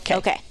 Yep. Oh, okay.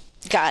 Okay.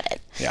 Got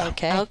it. Yeah.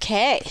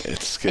 Okay.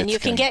 And you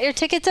can get your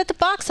tickets at the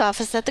box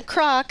office at the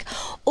Croc,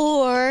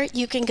 or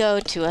you can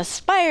go to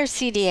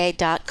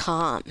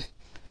aspirecda.com.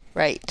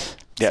 Right.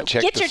 Yeah, So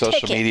check get the your social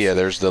tickets. media.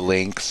 There's the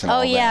links and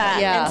all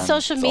that. And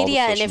social It's all the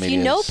media. And social if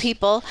you know medias.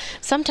 people,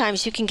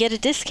 sometimes you can get a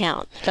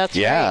discount. That's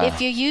Yeah. right.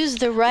 If you use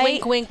the right...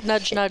 Wink, wink,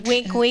 nudge, nudge.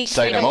 Wink, wink.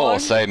 Say no more.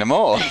 Say no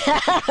more.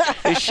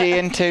 Is she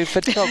into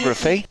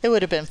photography? It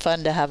would have been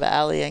fun to have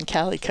Allie and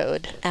Callie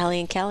code. Allie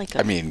and Callie code.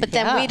 I mean, but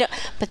then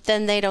But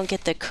then they don't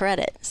get the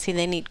credit. See,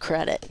 they need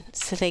credit,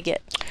 so they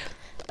get.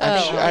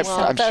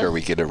 I'm sure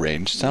we could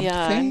arrange something.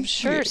 Yeah, I'm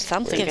sure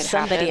something Give could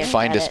somebody happen.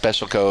 Find a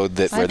special code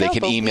where they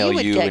can email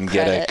you and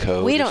get a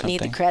code. We or don't need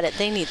the something. credit.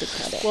 They need the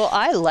credit. Well,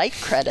 I like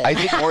credit. I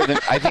think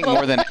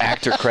more than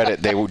actor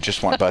credit, they would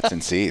just want butts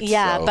and seats.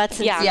 Yeah, so butts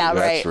and seats. Yeah,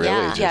 that's right.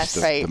 really just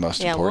the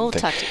most Yeah, important we'll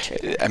thing. talk to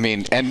Trigger. I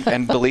mean,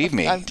 and believe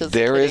me,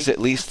 there is at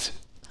least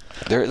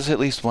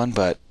one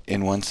butt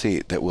in one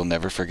seat that we'll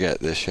never forget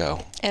this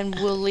show. And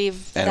we'll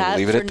leave And that we'll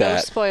leave it for at no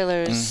that.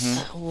 spoilers.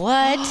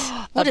 What?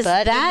 What does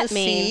butt in that the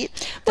mean?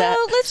 seat. Well,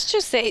 let's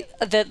just say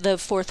that the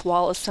fourth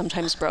wall is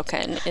sometimes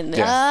broken in this.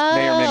 Yeah,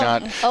 may or may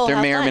not. There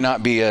how may or may fun.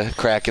 not be a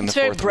crack in the It's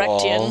very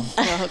fourth wall.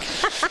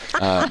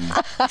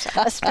 Brechtian.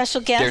 A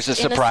special guest. There's a in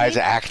surprise seat?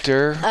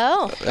 actor.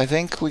 Oh. I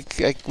think we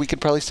could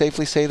probably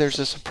safely say there's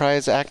a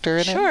surprise actor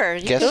in it. Sure,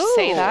 you Guest, can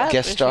say that.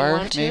 guest if star, you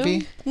want to.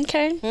 maybe.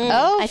 Okay.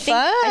 Oh, I think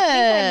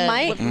I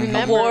might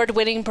remember.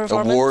 Award-winning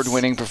performance.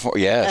 Award-winning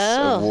Yes,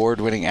 Oh.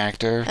 award-winning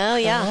actor. Oh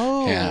yeah.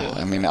 Yeah,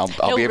 I mean, I'll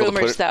No be able to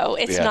rumors, put it. though.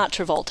 It's yeah. not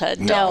Travolta.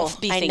 No.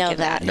 Don't be I thinking know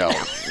that. No.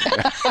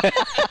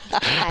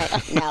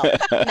 No,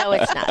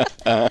 it's not.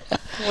 Well,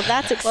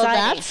 that's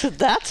exciting. Well,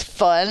 that's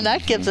fun.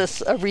 That gives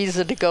us a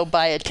reason to go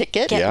buy a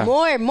ticket. Get Yeah.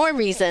 more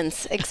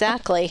reasons.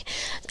 Exactly.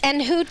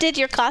 And who did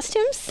your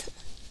costumes?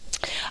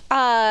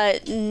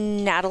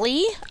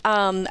 Natalie.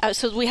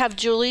 So we have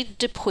Julie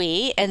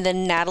Dupuis and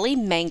then Natalie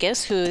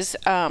Mangus, who's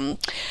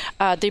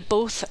they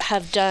both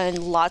have done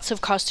lots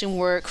of costume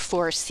work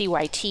for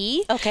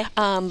CYT. Okay.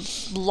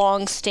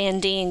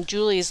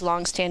 Julie's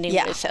long-standing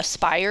with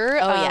Aspire.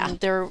 Oh, yeah.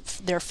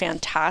 They're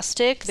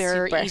fantastic.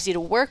 They're Super. easy to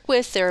work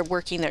with. They're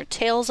working their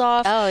tails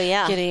off. Oh,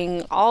 yeah.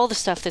 Getting all the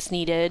stuff that's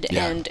needed,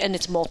 Yeah. and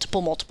it's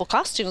multiple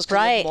costumes. 'Cause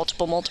Right.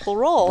 multiple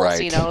roles.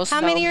 Right. You know.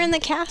 How many are in the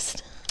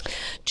cast?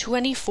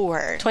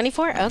 24.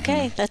 24?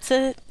 Okay. That's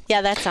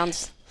that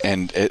sounds...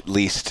 And at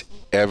least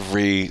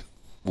every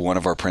one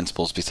of our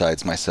principals,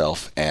 besides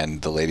myself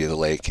and the Lady of the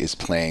Lake, is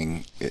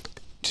playing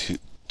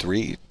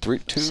three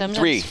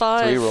Sometimes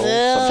five.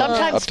 roles.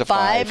 Sometimes up to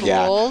five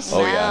Yeah. roles. Oh,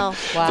 Wow. yeah.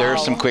 Wow. There are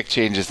some quick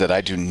changes that I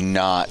do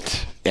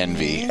not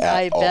envy at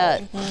I all.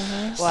 bet.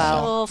 So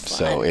Wow. fun.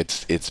 So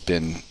it's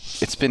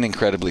been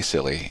incredibly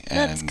silly.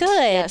 And That's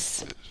good.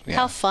 Yes. Yeah.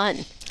 How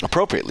fun.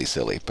 Appropriately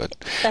silly, but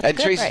That's and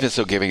good, Tracy's right? been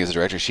so giving as a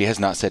director. She has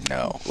not said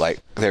no. Like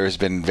there has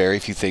been very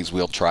few things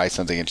we'll try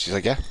something, and she's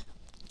like, "Yeah,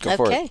 go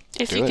for it."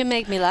 If Do you it. can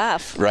make me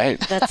laugh. Right.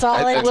 That's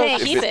all it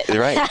takes. Keep it.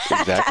 Right.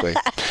 Exactly.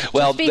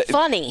 Well, Just be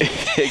funny.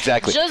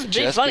 Exactly. Just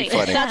be funny.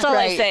 That's all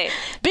I say.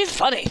 Be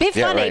funny. Be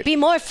funny. right. Be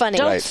more funny.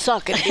 Don't Right.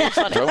 suck and be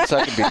funny. Don't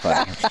suck and be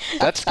funny.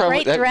 That's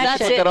probably Great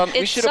direction.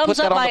 we should have put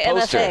that on the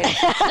poster.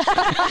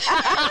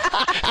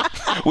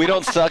 We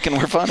don't suck and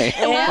we're funny.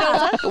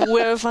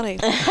 We're funny.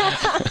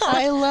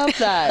 I love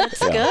that.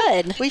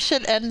 Good. We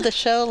should end the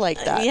show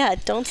like that. Yeah,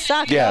 don't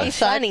suck. Yeah. Be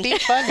Suck, funny. be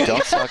funny.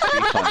 Don't suck, be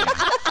funny.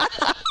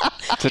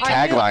 It's a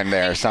tagline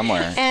there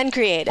somewhere. And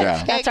creative.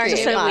 Yeah. That's our new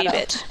So leave motto.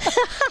 it.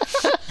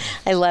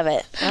 I love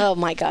it. Oh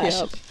my gosh.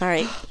 Yep. All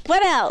right.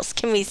 What else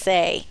can we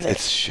say?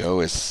 This show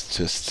is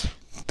just,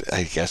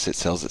 I guess it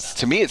sells it.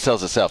 To me, it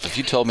sells itself. If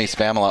you told me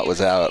Spamalot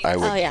was out, I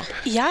would. Oh yeah.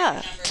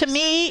 Yeah. To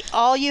me,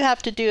 all you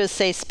have to do is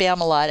say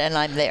Spamalot and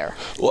I'm there.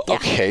 Well,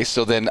 okay,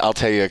 so then I'll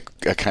tell you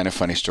a kind of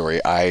funny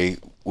story. I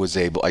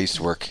used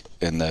to work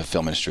in the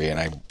film industry, and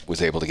I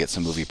was able to get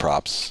some movie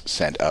props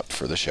sent up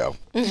for the show.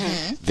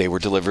 Mm-hmm. They were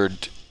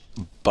delivered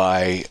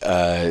by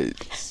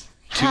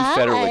two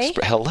Federal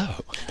Express. Hello.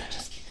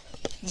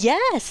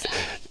 Yes.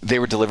 They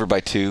were delivered by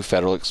two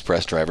Federal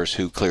Express drivers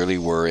who clearly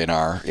were in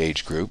our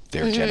age group.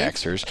 They're Gen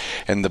Xers.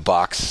 And the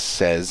box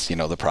says,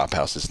 the prop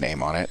house's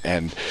name on it.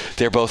 And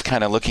they're both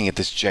kind of looking at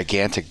this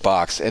gigantic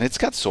box, and it's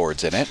got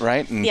swords in it,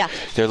 right? And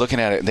they're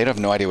looking at it, and they don't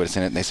have no idea what's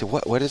in it. And they say,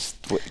 what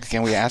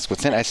can we ask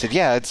what's in it? I said,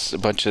 yeah, it's a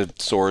bunch of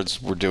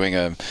swords. We're doing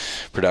a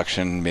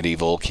production,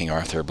 medieval, King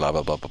Arthur, blah,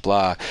 blah, blah, blah,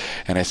 blah.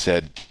 And I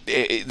said,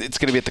 it's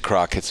going to be at the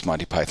Crockett's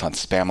Monty Python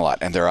Spamalot.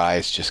 And their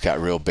eyes just got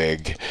real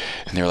big.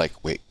 And they're like,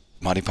 wait.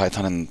 Monty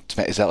Python and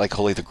is that like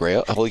Holy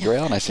Grail?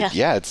 And I said,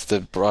 yeah, it's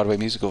the Broadway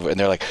musical. And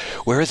they're like,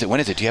 where is it?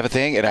 When is it? Do you have a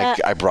thing? And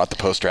I brought the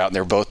poster out, and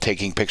they're both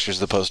taking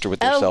pictures of the poster with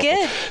their cell phone.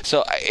 Good.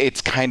 So it's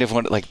kind of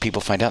when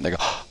people find out, and they go,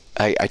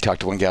 I talked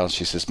to one gal, and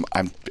she says,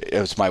 it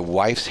was my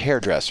wife's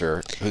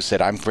hairdresser who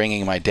said, I'm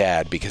bringing my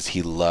dad because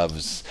he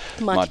loves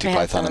Monty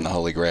Python and the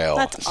Holy Grail.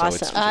 That's so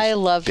awesome. It's I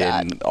love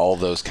been that. all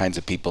those kinds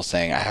of people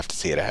saying, I have to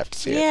see it, I have to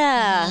see it.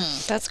 Yeah.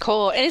 That's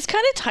cool. And it's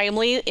kind of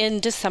timely.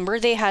 In December,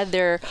 they had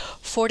their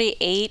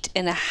 48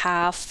 and a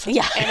half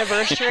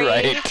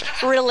anniversary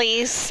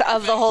release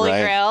of the Holy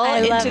Grail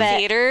into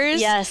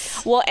theaters.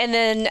 Yes. Well, and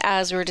then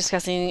as we were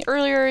discussing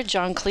earlier,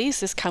 John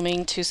Cleese is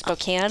coming to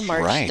Spokane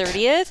March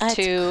 30th That's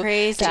to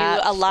crazy. do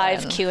a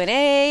live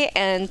Q&A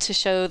and to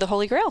show the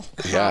Holy Grail.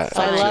 Yeah.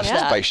 I love just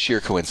that. by sheer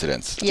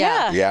coincidence.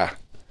 Yeah. Yeah.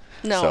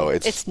 No, So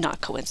it's not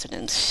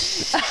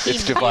coincidence.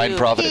 It's divine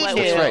providence. He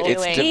That's knew. right.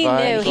 It's He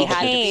divine knew. He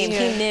providence. came.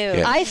 He knew.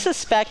 Yeah. I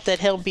suspect that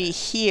he'll be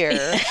here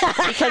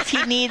because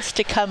he needs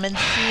to come and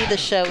see the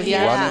show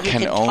here. Yeah. so we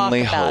One can talk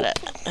only about hope.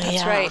 it.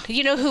 That's right.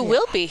 You know who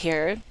will be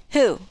here?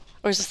 Who?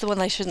 Or is this the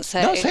one I shouldn't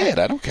say? No, say it.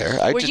 I don't care.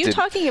 Were you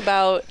talking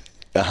about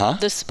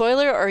the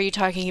spoiler, or are you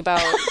talking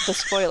about the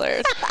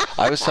spoiler?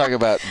 I was talking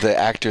about the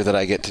actor that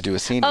I get to do a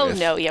scene with. Oh,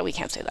 no. Yeah, we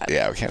can't say that.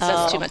 Yeah, we can't say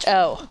That's that. too much.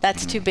 Oh,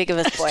 That's too big of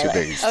a spoiler. Too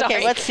big. okay.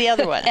 Sorry. What's the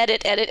other one?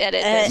 Edit.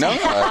 No,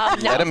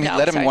 let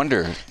him sorry.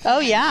 wonder. Oh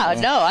yeah,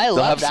 no, I They'll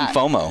love have that.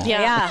 some FOMO.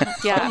 Yeah.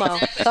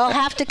 FOMO. They'll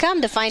have to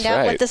come to find out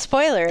right. what the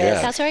spoiler is.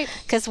 Yeah. That's right.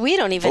 Because we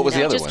don't even What was know.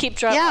 the other Just one? keep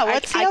dropping. Yeah,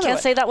 what's the I other can't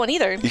one? say that one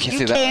either. You can't You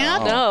say that.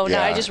 can't? Oh, No,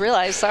 I just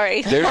realized.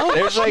 Sorry.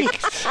 There's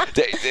like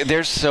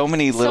there's so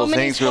many little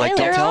many things we're like,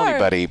 don't spoilers. tell There are.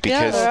 anybody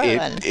because there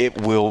are.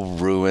 it will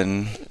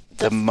ruin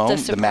the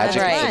moment, the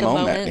magic Right. of the The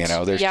moment. moment. You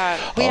know, there's Yeah.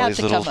 We all have these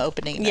to little. come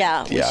opening.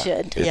 Yeah, we Yeah,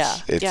 should.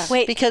 It's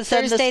Wait, Because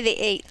then Thursday the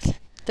 8th.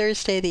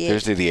 Thursday the 8th.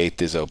 Thursday the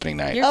 8th is opening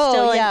night.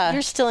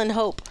 You're still in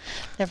hope.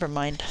 Never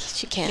mind.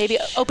 You can't. Maybe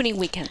opening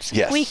weekends.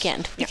 Yes.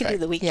 Weekend. We can do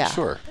the weekend. Yeah.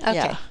 Sure. Okay.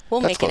 Yeah. We'll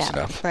That's make it close happen.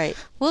 enough. Right.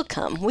 We'll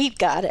come. We've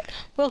got it.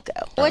 We'll go.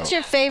 What's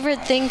your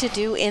favorite thing to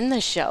do in the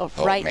show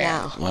right man.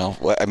 now? Well,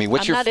 what's I'm your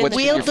not in what's the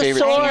been your Wield the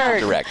favorite scene sword.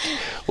 to direct?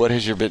 What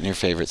has been your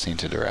favorite scene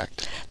to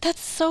direct?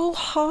 That's so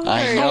hard.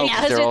 I know, 'cause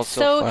because they're all it's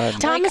so fun.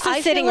 Thomas I is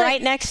feel sitting like-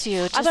 right next to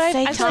you. Just I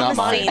say feel Thomas.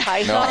 not like mine.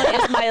 Python No.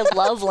 is my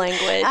love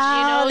language.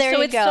 Oh, there so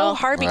you it's go. so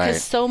hard because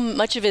Right. so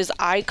much of it is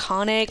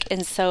iconic,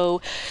 and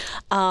so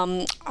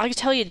I can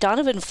tell you,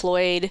 Donovan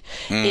Floyd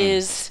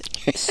is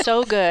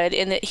so good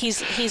in that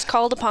he's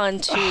called upon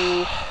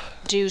to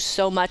do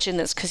so much in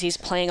this because he's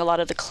playing a lot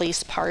of the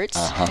Cleese parts.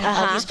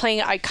 He's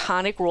playing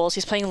iconic roles.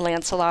 He's playing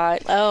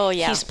Lancelot. Oh,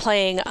 yeah. He's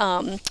playing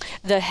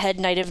the head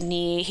knight of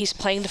Ni. He's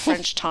playing the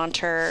French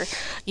taunter.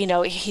 You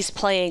know, he's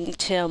playing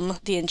Tim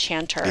the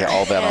Enchanter. Yeah,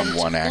 all that on And,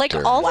 one actor. Like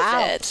all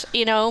Wow. of it.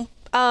 You know.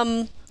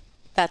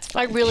 That's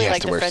I fun. really He has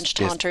like to the wear French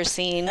taunter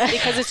scene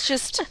because it's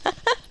just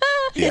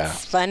Yeah.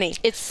 It's funny.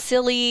 it's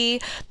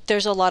silly.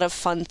 There's a lot of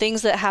fun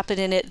things that happen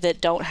in it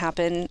that don't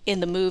happen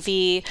in the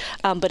movie,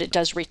 but it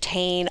does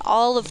retain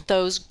all of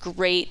those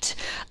great,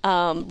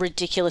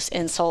 ridiculous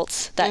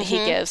insults that he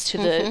gives to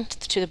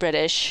the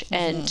British,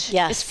 and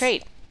Yes. it's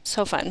great.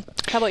 So fun.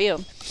 How about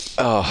you?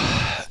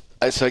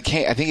 So I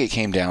think it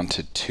came down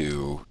to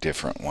two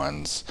different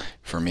ones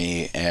for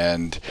me,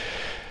 and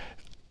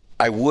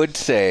I would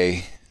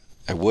say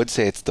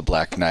it's the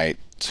Black Knight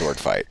sword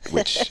fight,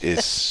 which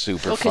is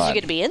super fun. Because you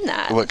get to be in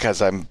that. Well,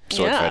 because I'm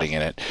sword fighting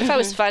in it. If I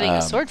was fighting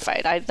a sword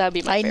fight, that'd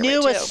be my favorite. I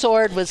knew a too.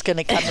 sword was going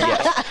to come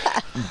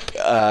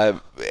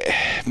out.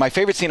 My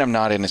favorite scene I'm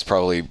not in is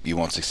probably You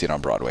Won't Succeed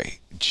on Broadway.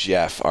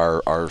 Jeff,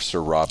 our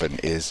Sir Robin,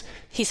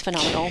 he's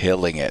phenomenal.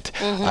 Killing it.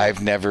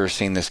 I've never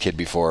seen this kid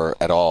before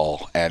at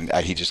all, and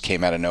he just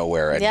came out of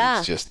nowhere, and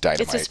he's just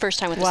dynamite. It's his first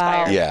time with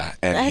Aspire. Yeah,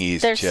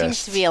 and there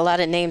seems to be a lot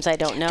of names I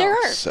don't know.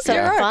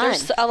 There are.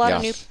 There's a lot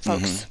of new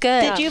folks.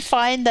 Good. Did you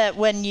find that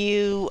when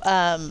you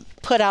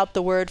put out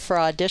the word for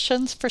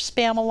auditions for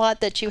Spamalot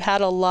that you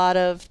had a lot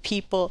of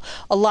people,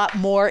 a lot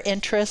more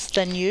interest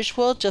than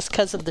usual just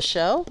because of the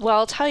show? Well,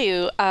 I'll tell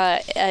you,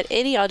 at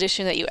any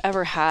audition that you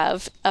ever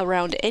have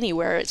around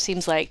anywhere, it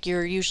seems like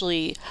you're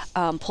usually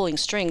pulling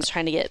strings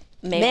trying to get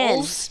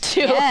males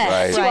to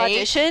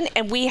audition.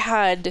 And we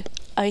had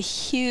a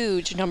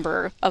huge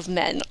number of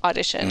men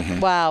audition.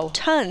 Wow.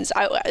 Tons.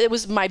 It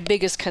was my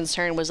biggest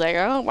concern was like,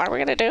 oh, what are we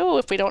going to do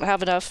if we don't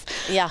have enough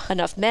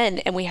men?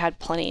 And we had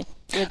plenty.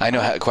 I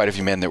know quite a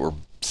few men that were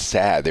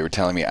sad. They were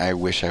telling me, I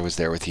wish I was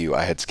there with you.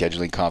 I had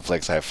scheduling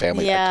conflicts. I have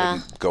family. I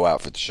couldn't go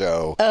out for the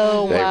show.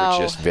 Oh, they were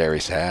just very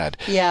sad.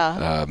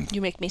 Yeah.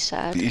 You make me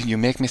sad. You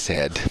make me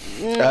sad.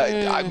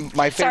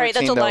 My favorite Sorry,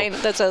 that's scene, a line.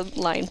 That's a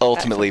line.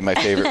 Ultimately, my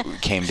favorite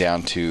came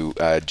down to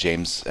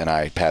James and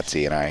I,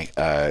 Patsy and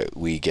I,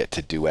 we get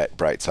to duet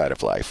Bright Side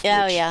of Life.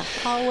 Oh, yeah.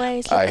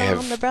 Always look I on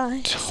have the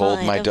bright told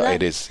side my of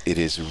daughter, life. it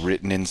is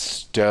written in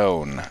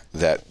stone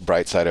that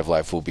Bright Side of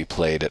Life will be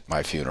played at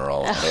my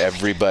funeral.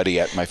 Everybody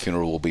at my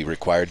funeral will be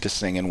required to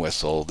sing and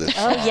whistle.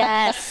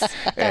 Yes.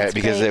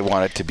 Because they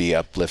want it to be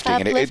uplifting.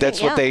 And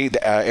that's what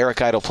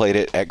Eric Idle played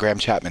it at Graham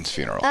Chapman's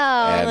funeral.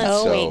 Oh, and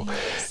that's so,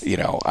 sweet.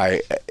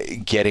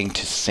 getting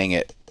to sing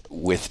it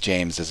with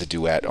James as a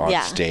duet on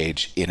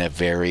stage in a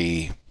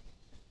very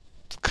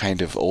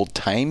kind of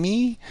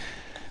old-timey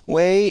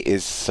way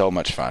is so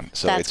much fun.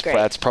 So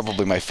that's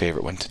probably my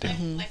favorite one to do.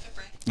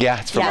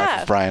 Yeah, it's from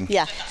Life of Brian.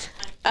 Yeah.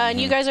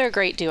 And you guys are a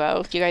great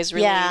duo. You guys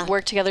really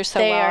work together so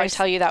well. I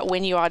tell you that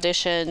when you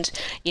auditioned,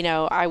 you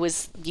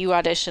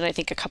auditioned, I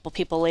think a couple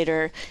people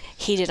later,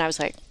 he did. I was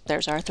like,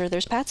 there's Arthur,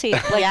 there's Patsy.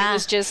 It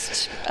was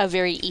just a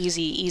very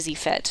easy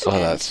fit. Oh,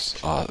 that's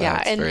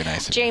very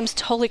nice. James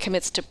totally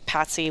commits to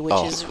Patsy,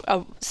 which is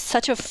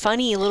such a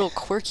funny little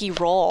quirky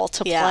role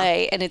to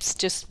play. And it's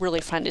just really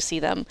fun to see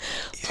them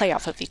play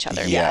off of each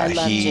other. Yeah, I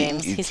love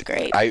James. He's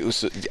great.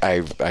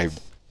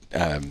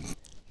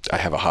 I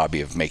have a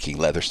hobby of making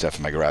leather stuff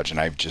in my garage, and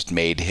I've just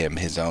made him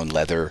his own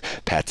leather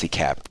Patsy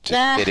cap,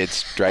 just fitted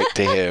straight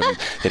to him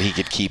that he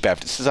could keep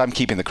after. Since I'm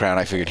keeping the crown,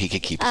 I figured he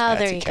could keep his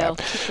Patsy cap.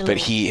 But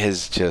he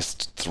has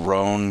just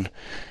thrown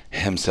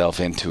himself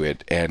into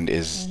it and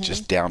is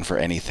just down for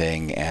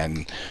anything,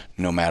 and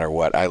no matter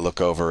what, I look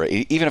over,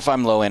 even if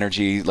I'm low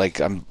energy, like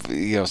I'm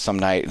some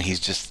night, and he's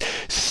just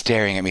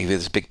staring at me with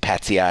his big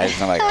Patsy eyes,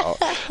 and I'm like, oh,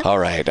 all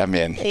right, I'm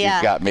in.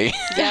 You've got me.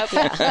 Yep.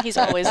 He's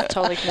always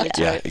totally committed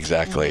to it. Yeah,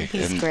 exactly.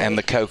 And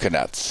the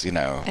coconuts, And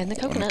the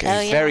coconuts.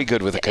 He's very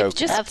good with the coconuts.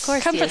 Just of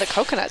course come for the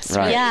coconuts.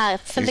 Right. Yeah,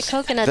 for the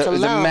coconuts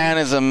alone. The man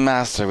is a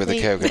master with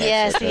the coconuts.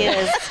 Yes, he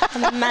is.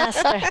 A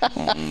master.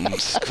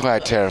 It's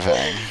quite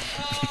terrifying.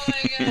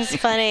 It's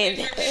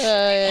funny.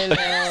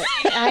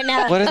 I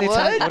know. What are they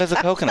talking? What is the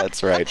coconuts?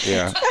 Right.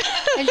 Yeah.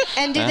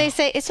 And do they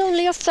say it's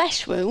only a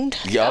flesh wound?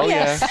 Oh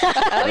yes.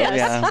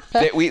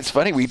 It's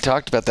funny. We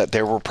talked about that.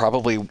 There were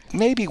probably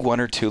maybe one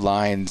or two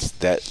lines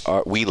that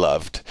we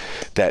loved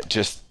that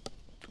just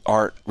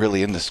aren't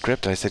really in the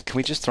script. I said, can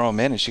we just throw them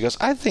in? And she goes,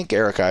 I think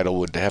Eric Idle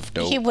would have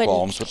no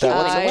qualms with that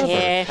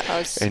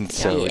whatsoever. And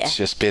so it's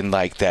just been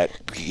like that,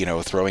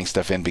 throwing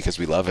stuff in because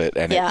we love it,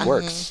 and it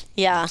works.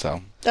 Yeah. So.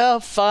 Oh,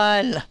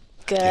 fun.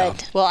 Good. Yeah.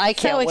 Well, I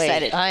can't wait.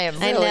 Excited. I am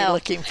really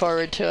looking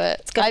forward to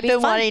it. I've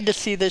been wanting to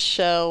see this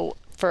show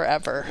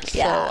forever.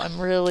 So I'm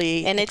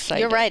really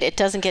excited. You're right. It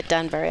doesn't get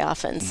done very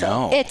often.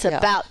 So it's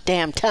about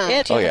damn time.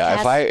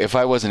 If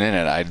I wasn't in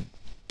it,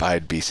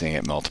 I'd be seeing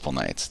it multiple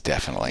nights,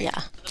 definitely.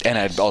 Yeah. And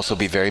I'd also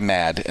be very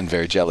mad and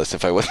very jealous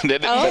if I wasn't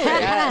in it. Oh,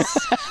 yes.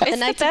 It's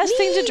the best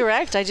thing to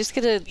direct. I just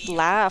get to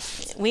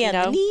laugh,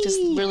 just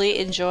really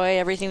enjoy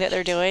everything that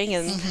they're doing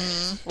and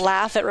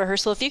laugh at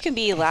rehearsal. If you can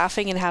be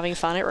laughing and having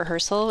fun at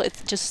rehearsal,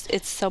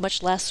 it's so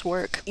much less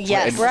work.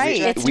 Yes,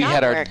 right. We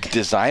had our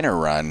designer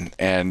run,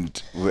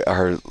 and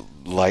our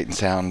light and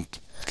sound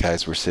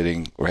guys were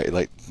sitting,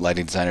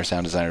 lighting designer,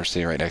 sound designer were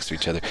sitting right next to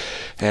each other.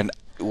 And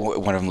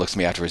one of them looks at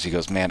me afterwards. He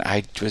goes, "Man,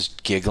 I was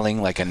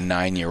giggling like a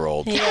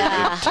 9-year-old the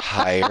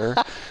entire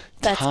time."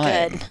 That's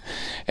good.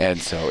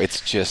 And so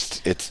it's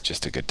just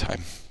a good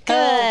time.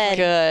 Good.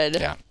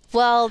 Good. Yeah.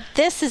 Well,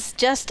 this is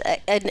just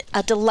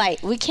a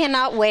delight. We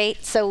cannot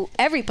wait. So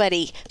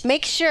everybody,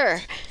 make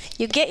sure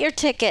you get your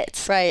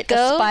tickets. Right.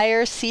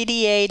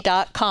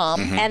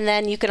 AspireCDA.com. And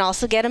then you can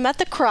also get them at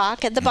the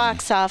Croc at the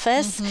box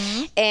office.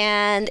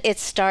 And it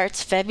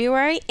starts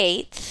February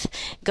 8th,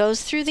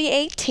 goes through the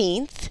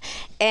 18th.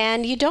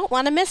 And you don't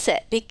want to miss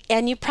it.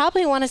 And you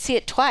probably want to see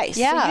it twice.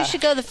 Yeah. So you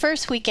should go the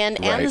first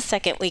weekend and the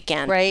second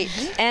weekend. Right.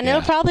 And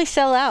it'll probably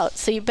sell out.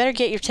 So you better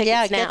get your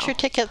tickets now. Get your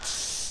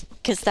tickets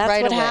because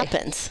that's what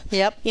happens.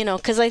 Yep. You know,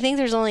 because I think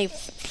there's only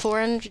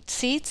 400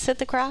 seats at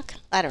the Croc.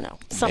 I don't know,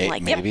 something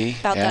like that. Maybe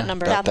about that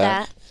number. About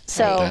that.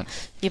 So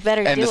you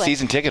better do it. And the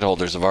season ticket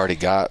holders have already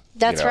got.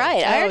 That's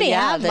right. I already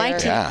have my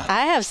ticket.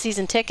 I have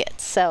season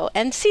tickets. So,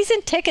 and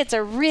season tickets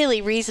are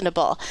really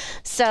reasonable.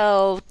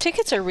 So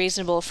tickets are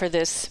reasonable for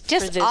this.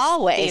 Just for this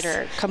always.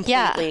 Theater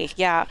completely.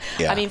 Yeah.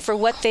 I mean, for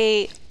what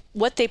they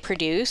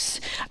produce,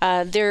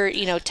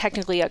 they're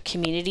technically a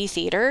community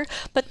theater,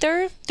 but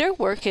their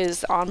work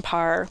is on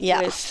par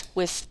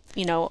with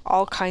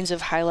all kinds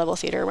of high level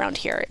theater around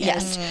here.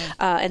 Yes.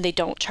 And they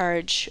don't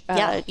charge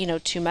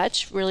too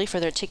much really for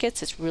their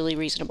tickets. It's really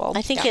reasonable.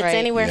 I think it's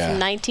anywhere from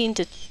 19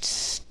 to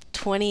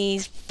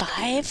 25.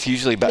 It's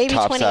usually about maybe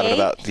tops 28. out at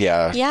about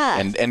Yeah.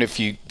 And if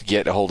you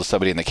get a hold of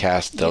somebody in the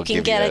cast, they'll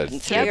give you $3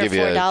 or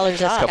 $4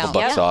 a couple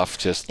bucks off.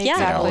 Just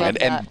Exactly.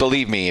 and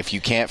believe me, if you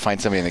can't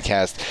find somebody in the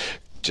cast,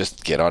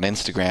 just get on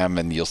Instagram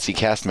and you'll see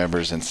cast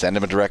members and send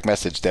them a direct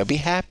message. They'll be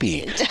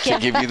happy to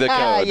give you the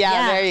code.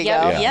 There you go.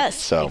 Yeah. Yes,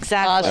 so,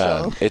 exactly.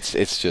 Awesome.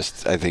 It's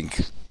just, I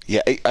think,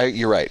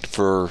 you're right.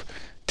 For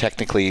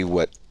technically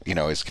what,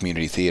 is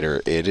community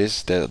theater, it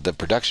is the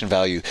production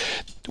value.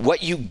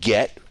 What you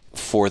get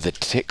for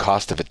the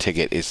cost of a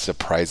ticket is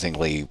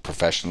surprisingly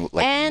professional,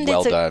 and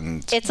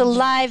done. It's a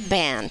live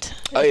band.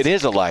 It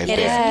is a live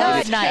band.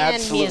 It is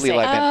absolutely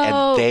live band,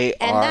 and they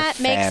and are that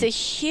makes a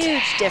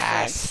huge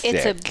difference.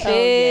 It's a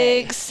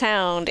big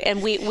sound,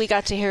 and we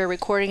got to hear a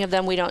recording of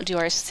them. We don't do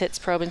our SITS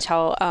probe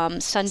until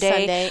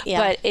Sunday,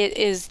 but it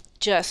is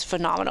just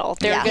phenomenal.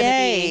 They're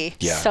going to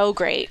be so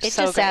great. It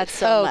just adds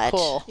so much.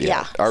 Cool.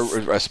 Yeah.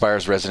 Our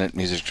Aspire's resident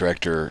music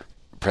director,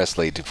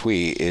 Presley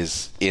Dupuis,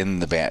 is in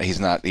the band. He's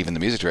not even the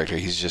music director.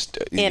 He's just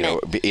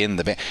in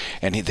the band,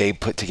 and they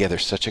put together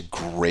such a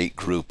great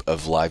group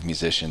of live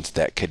musicians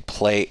that could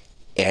play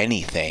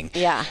anything.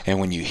 Yeah. And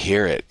when you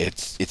hear it,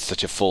 it's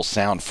such a full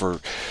sound for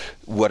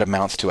what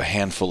amounts to a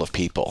handful of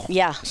people.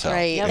 Yeah. So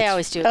right. They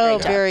always do a great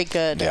job. Very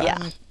good.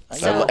 Yeah.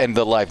 So, and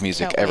the live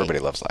music, everybody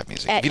loves live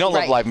music. If you don't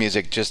love live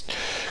music, just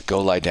go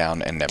lie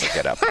down and never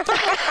get up.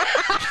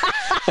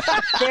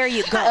 There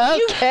you go.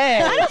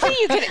 Okay. I don't think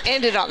you can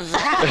end it on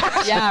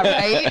that. Yeah,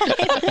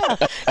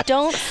 right?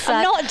 Don't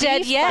I'm not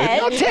dead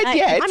yet. I'm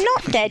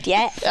not dead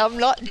yet. I'm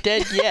not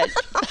dead yet.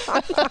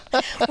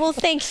 Well,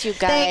 thanks, you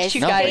guys. Thanks,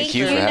 you guys. Thank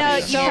you for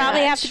having us. You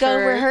probably have to go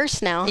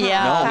rehearse now.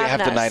 Yeah. No, we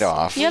have the night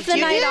off. You have the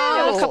night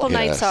off. We have a couple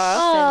nights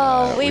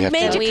off. Oh, we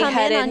made you come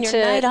in on your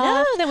night off.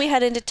 No, then we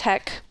head into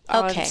tech.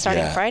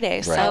 Starting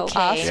Friday. Right. So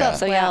okay. Yeah.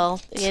 So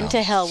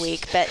into Hell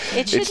Week, but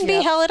it shouldn't be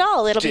hell at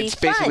all. It'll be fun. It's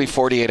basically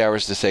 48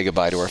 hours to say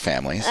goodbye to our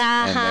families,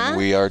 and then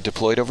we are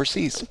deployed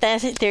overseas.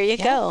 There you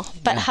go.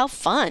 But how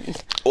fun!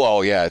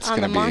 Well, yeah, it's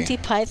going to be on the Monty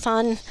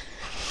Python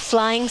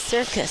Flying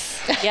Circus.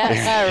 Yes.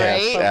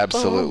 Yes,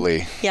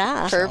 absolutely.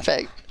 Yeah.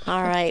 Perfect.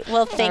 All right.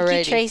 Well, thank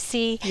you,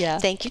 Tracy. Yeah.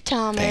 Thank you,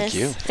 Thomas. Thank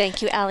you.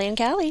 Thank you, Allie and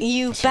Callie.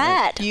 You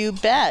bet. You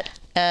bet.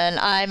 And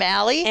I'm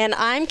Allie. And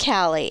I'm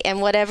Callie.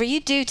 And whatever you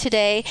do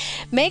today,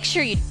 make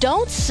sure you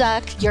don't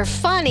suck, you're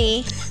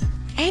funny,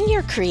 and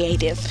you're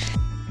creative.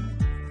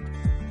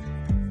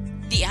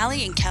 The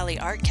Allie and Callie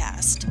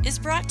Artcast is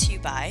brought to you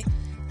by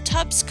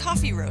Tubbs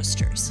Coffee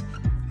Roasters.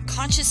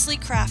 Consciously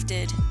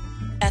crafted,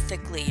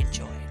 ethically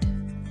enjoyed.